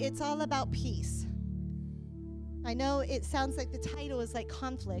really, it's all about peace. I know it sounds like the title is like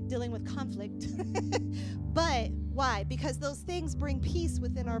conflict, dealing with conflict. But why? Because those things bring peace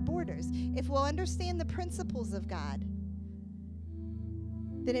within our borders. If we'll understand the principles of God,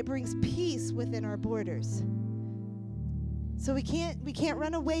 then it brings peace within our borders. So we can't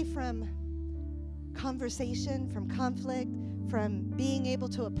run away from conversation, from conflict, from being able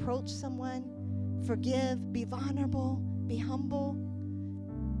to approach someone, forgive, be vulnerable, be humble,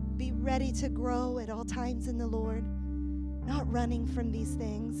 be ready to grow at all times in the Lord, not running from these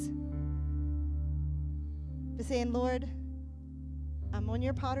things, but saying, Lord, I'm on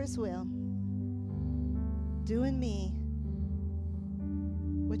your potter's wheel, doing me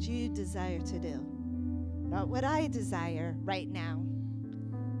what you desire to do, not what I desire right now.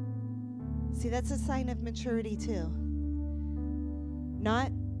 See, that's a sign of maturity too.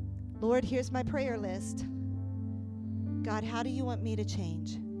 Not, Lord, here's my prayer list. God, how do you want me to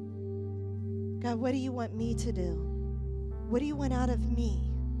change? God, what do you want me to do? What do you want out of me?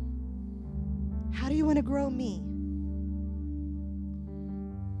 How do you want to grow me?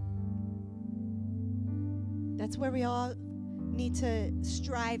 That's where we all need to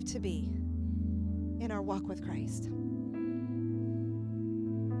strive to be in our walk with Christ.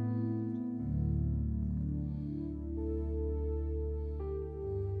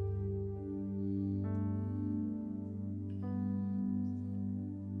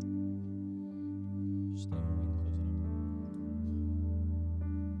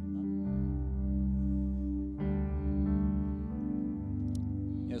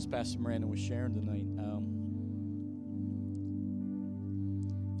 As Pastor Miranda was sharing tonight,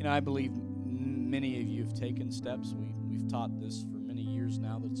 I believe many of you have taken steps. We've taught this for many years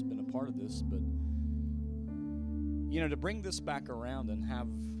now that's been a part of this, but to bring this back around and have,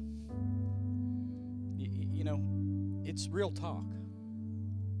 it's real talk.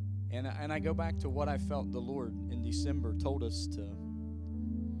 And I go back to what I felt the Lord in December told us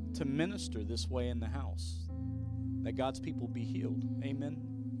to minister this way in the house, that God's people be healed. Amen.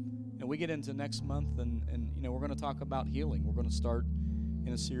 And we get into next month, and we're going to talk about healing. We're going to start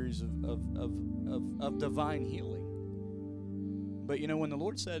in a series of divine healing. But when the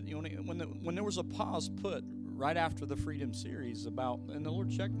Lord said, when there was a pause put right after the Freedom series about, and the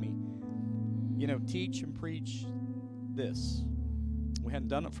Lord checked me, teach and preach this. We hadn't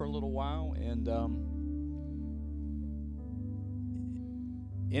done it for a little while,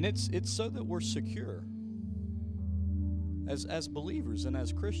 and it's so that we're secure as believers and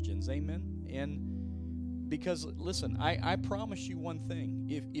as Christians, amen. And because listen, I promise you one thing: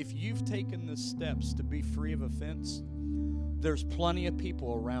 if you've taken the steps to be free of offense, there's plenty of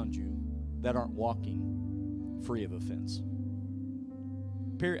people around you that aren't walking free of offense.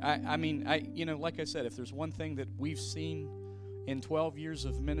 Period. Like I said, if there's one thing that we've seen in 12 years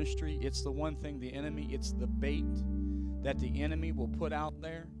of ministry, it's the one thing it's the bait that the enemy will put out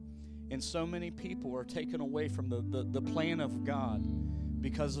there. And so many people are taken away from the plan of God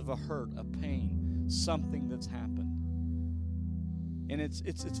because of a hurt, a pain, something that's happened. And it's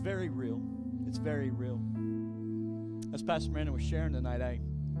very real. It's very real. As Pastor Miranda was sharing tonight,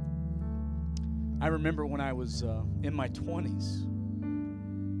 I remember when I was in my 20s,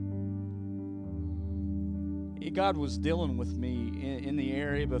 God was dealing with me in the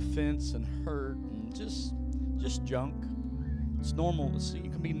area of offense and hurt and just just junk. It's normal.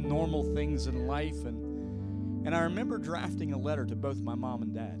 It can be normal things in life. And I remember drafting a letter to both my mom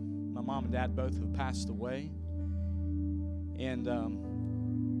and dad. My mom and dad both have passed away. And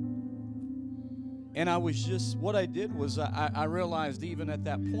I was just, what I did was I realized even at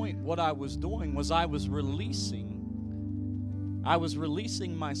that point, what I was doing was I was releasing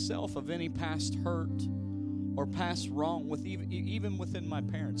myself of any past hurt or past wrong with even within my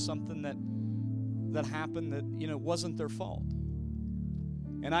parents, something that happened that, wasn't their fault.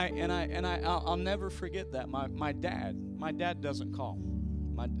 And I'll never forget that. My dad doesn't call.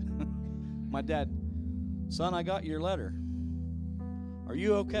 My dad, son, I got your letter. Are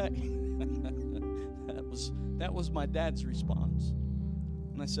you okay? That was my dad's response.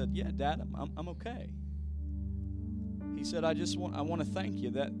 And I said, yeah, Dad, I'm okay. He said, I want to thank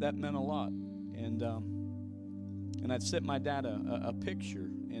you. That meant a lot. And I'd sent my dad a picture,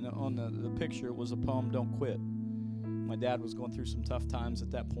 and on the picture was a poem, Don't Quit. My dad was going through some tough times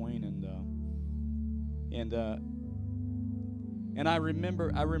at that point, and I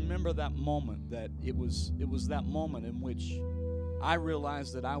remember that moment, that it was that moment in which I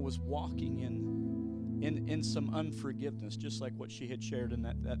realized that I was walking in some unforgiveness, just like what she had shared in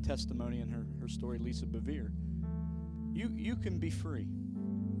that testimony in her story, Lisa Bevere. You can be free.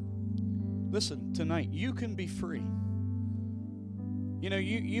 Listen, tonight, you can be free.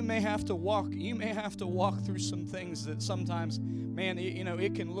 You may have to walk through some things that sometimes, man,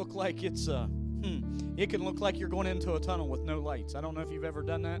 it can look like it can look like you're going into a tunnel with no lights. I don't know if you've ever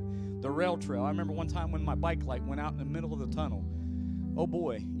done that. The rail trail. I remember one time when my bike light went out in the middle of the tunnel. Oh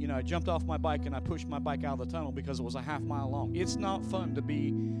boy, I jumped off my bike and I pushed my bike out of the tunnel because it was a half mile long. It's not fun to be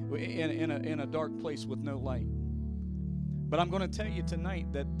in a dark place with no light. But I'm going to tell you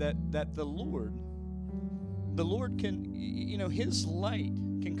tonight that the Lord can, His light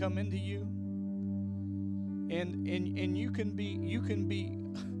can come into you, and you can be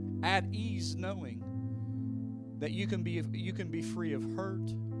at ease knowing that you can be free of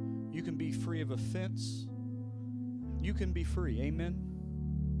hurt, you can be free of offense, you can be free. Amen.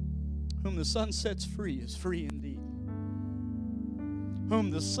 Whom the Son sets free is free indeed.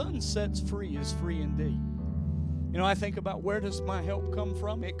 Whom the Son sets free is free indeed. I think about, where does my help come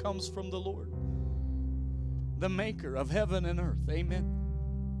from? It comes from the Lord, the maker of heaven and earth. Amen.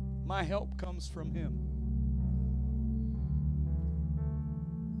 My help comes from Him.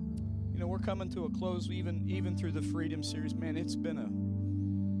 We're coming to a close, even through the Freedom Series. Man, it's been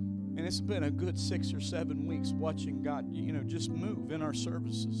a good 6 or 7 weeks watching God, just move in our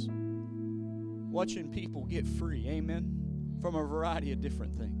services, watching people get free. Amen. From a variety of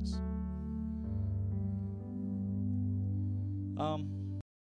different things.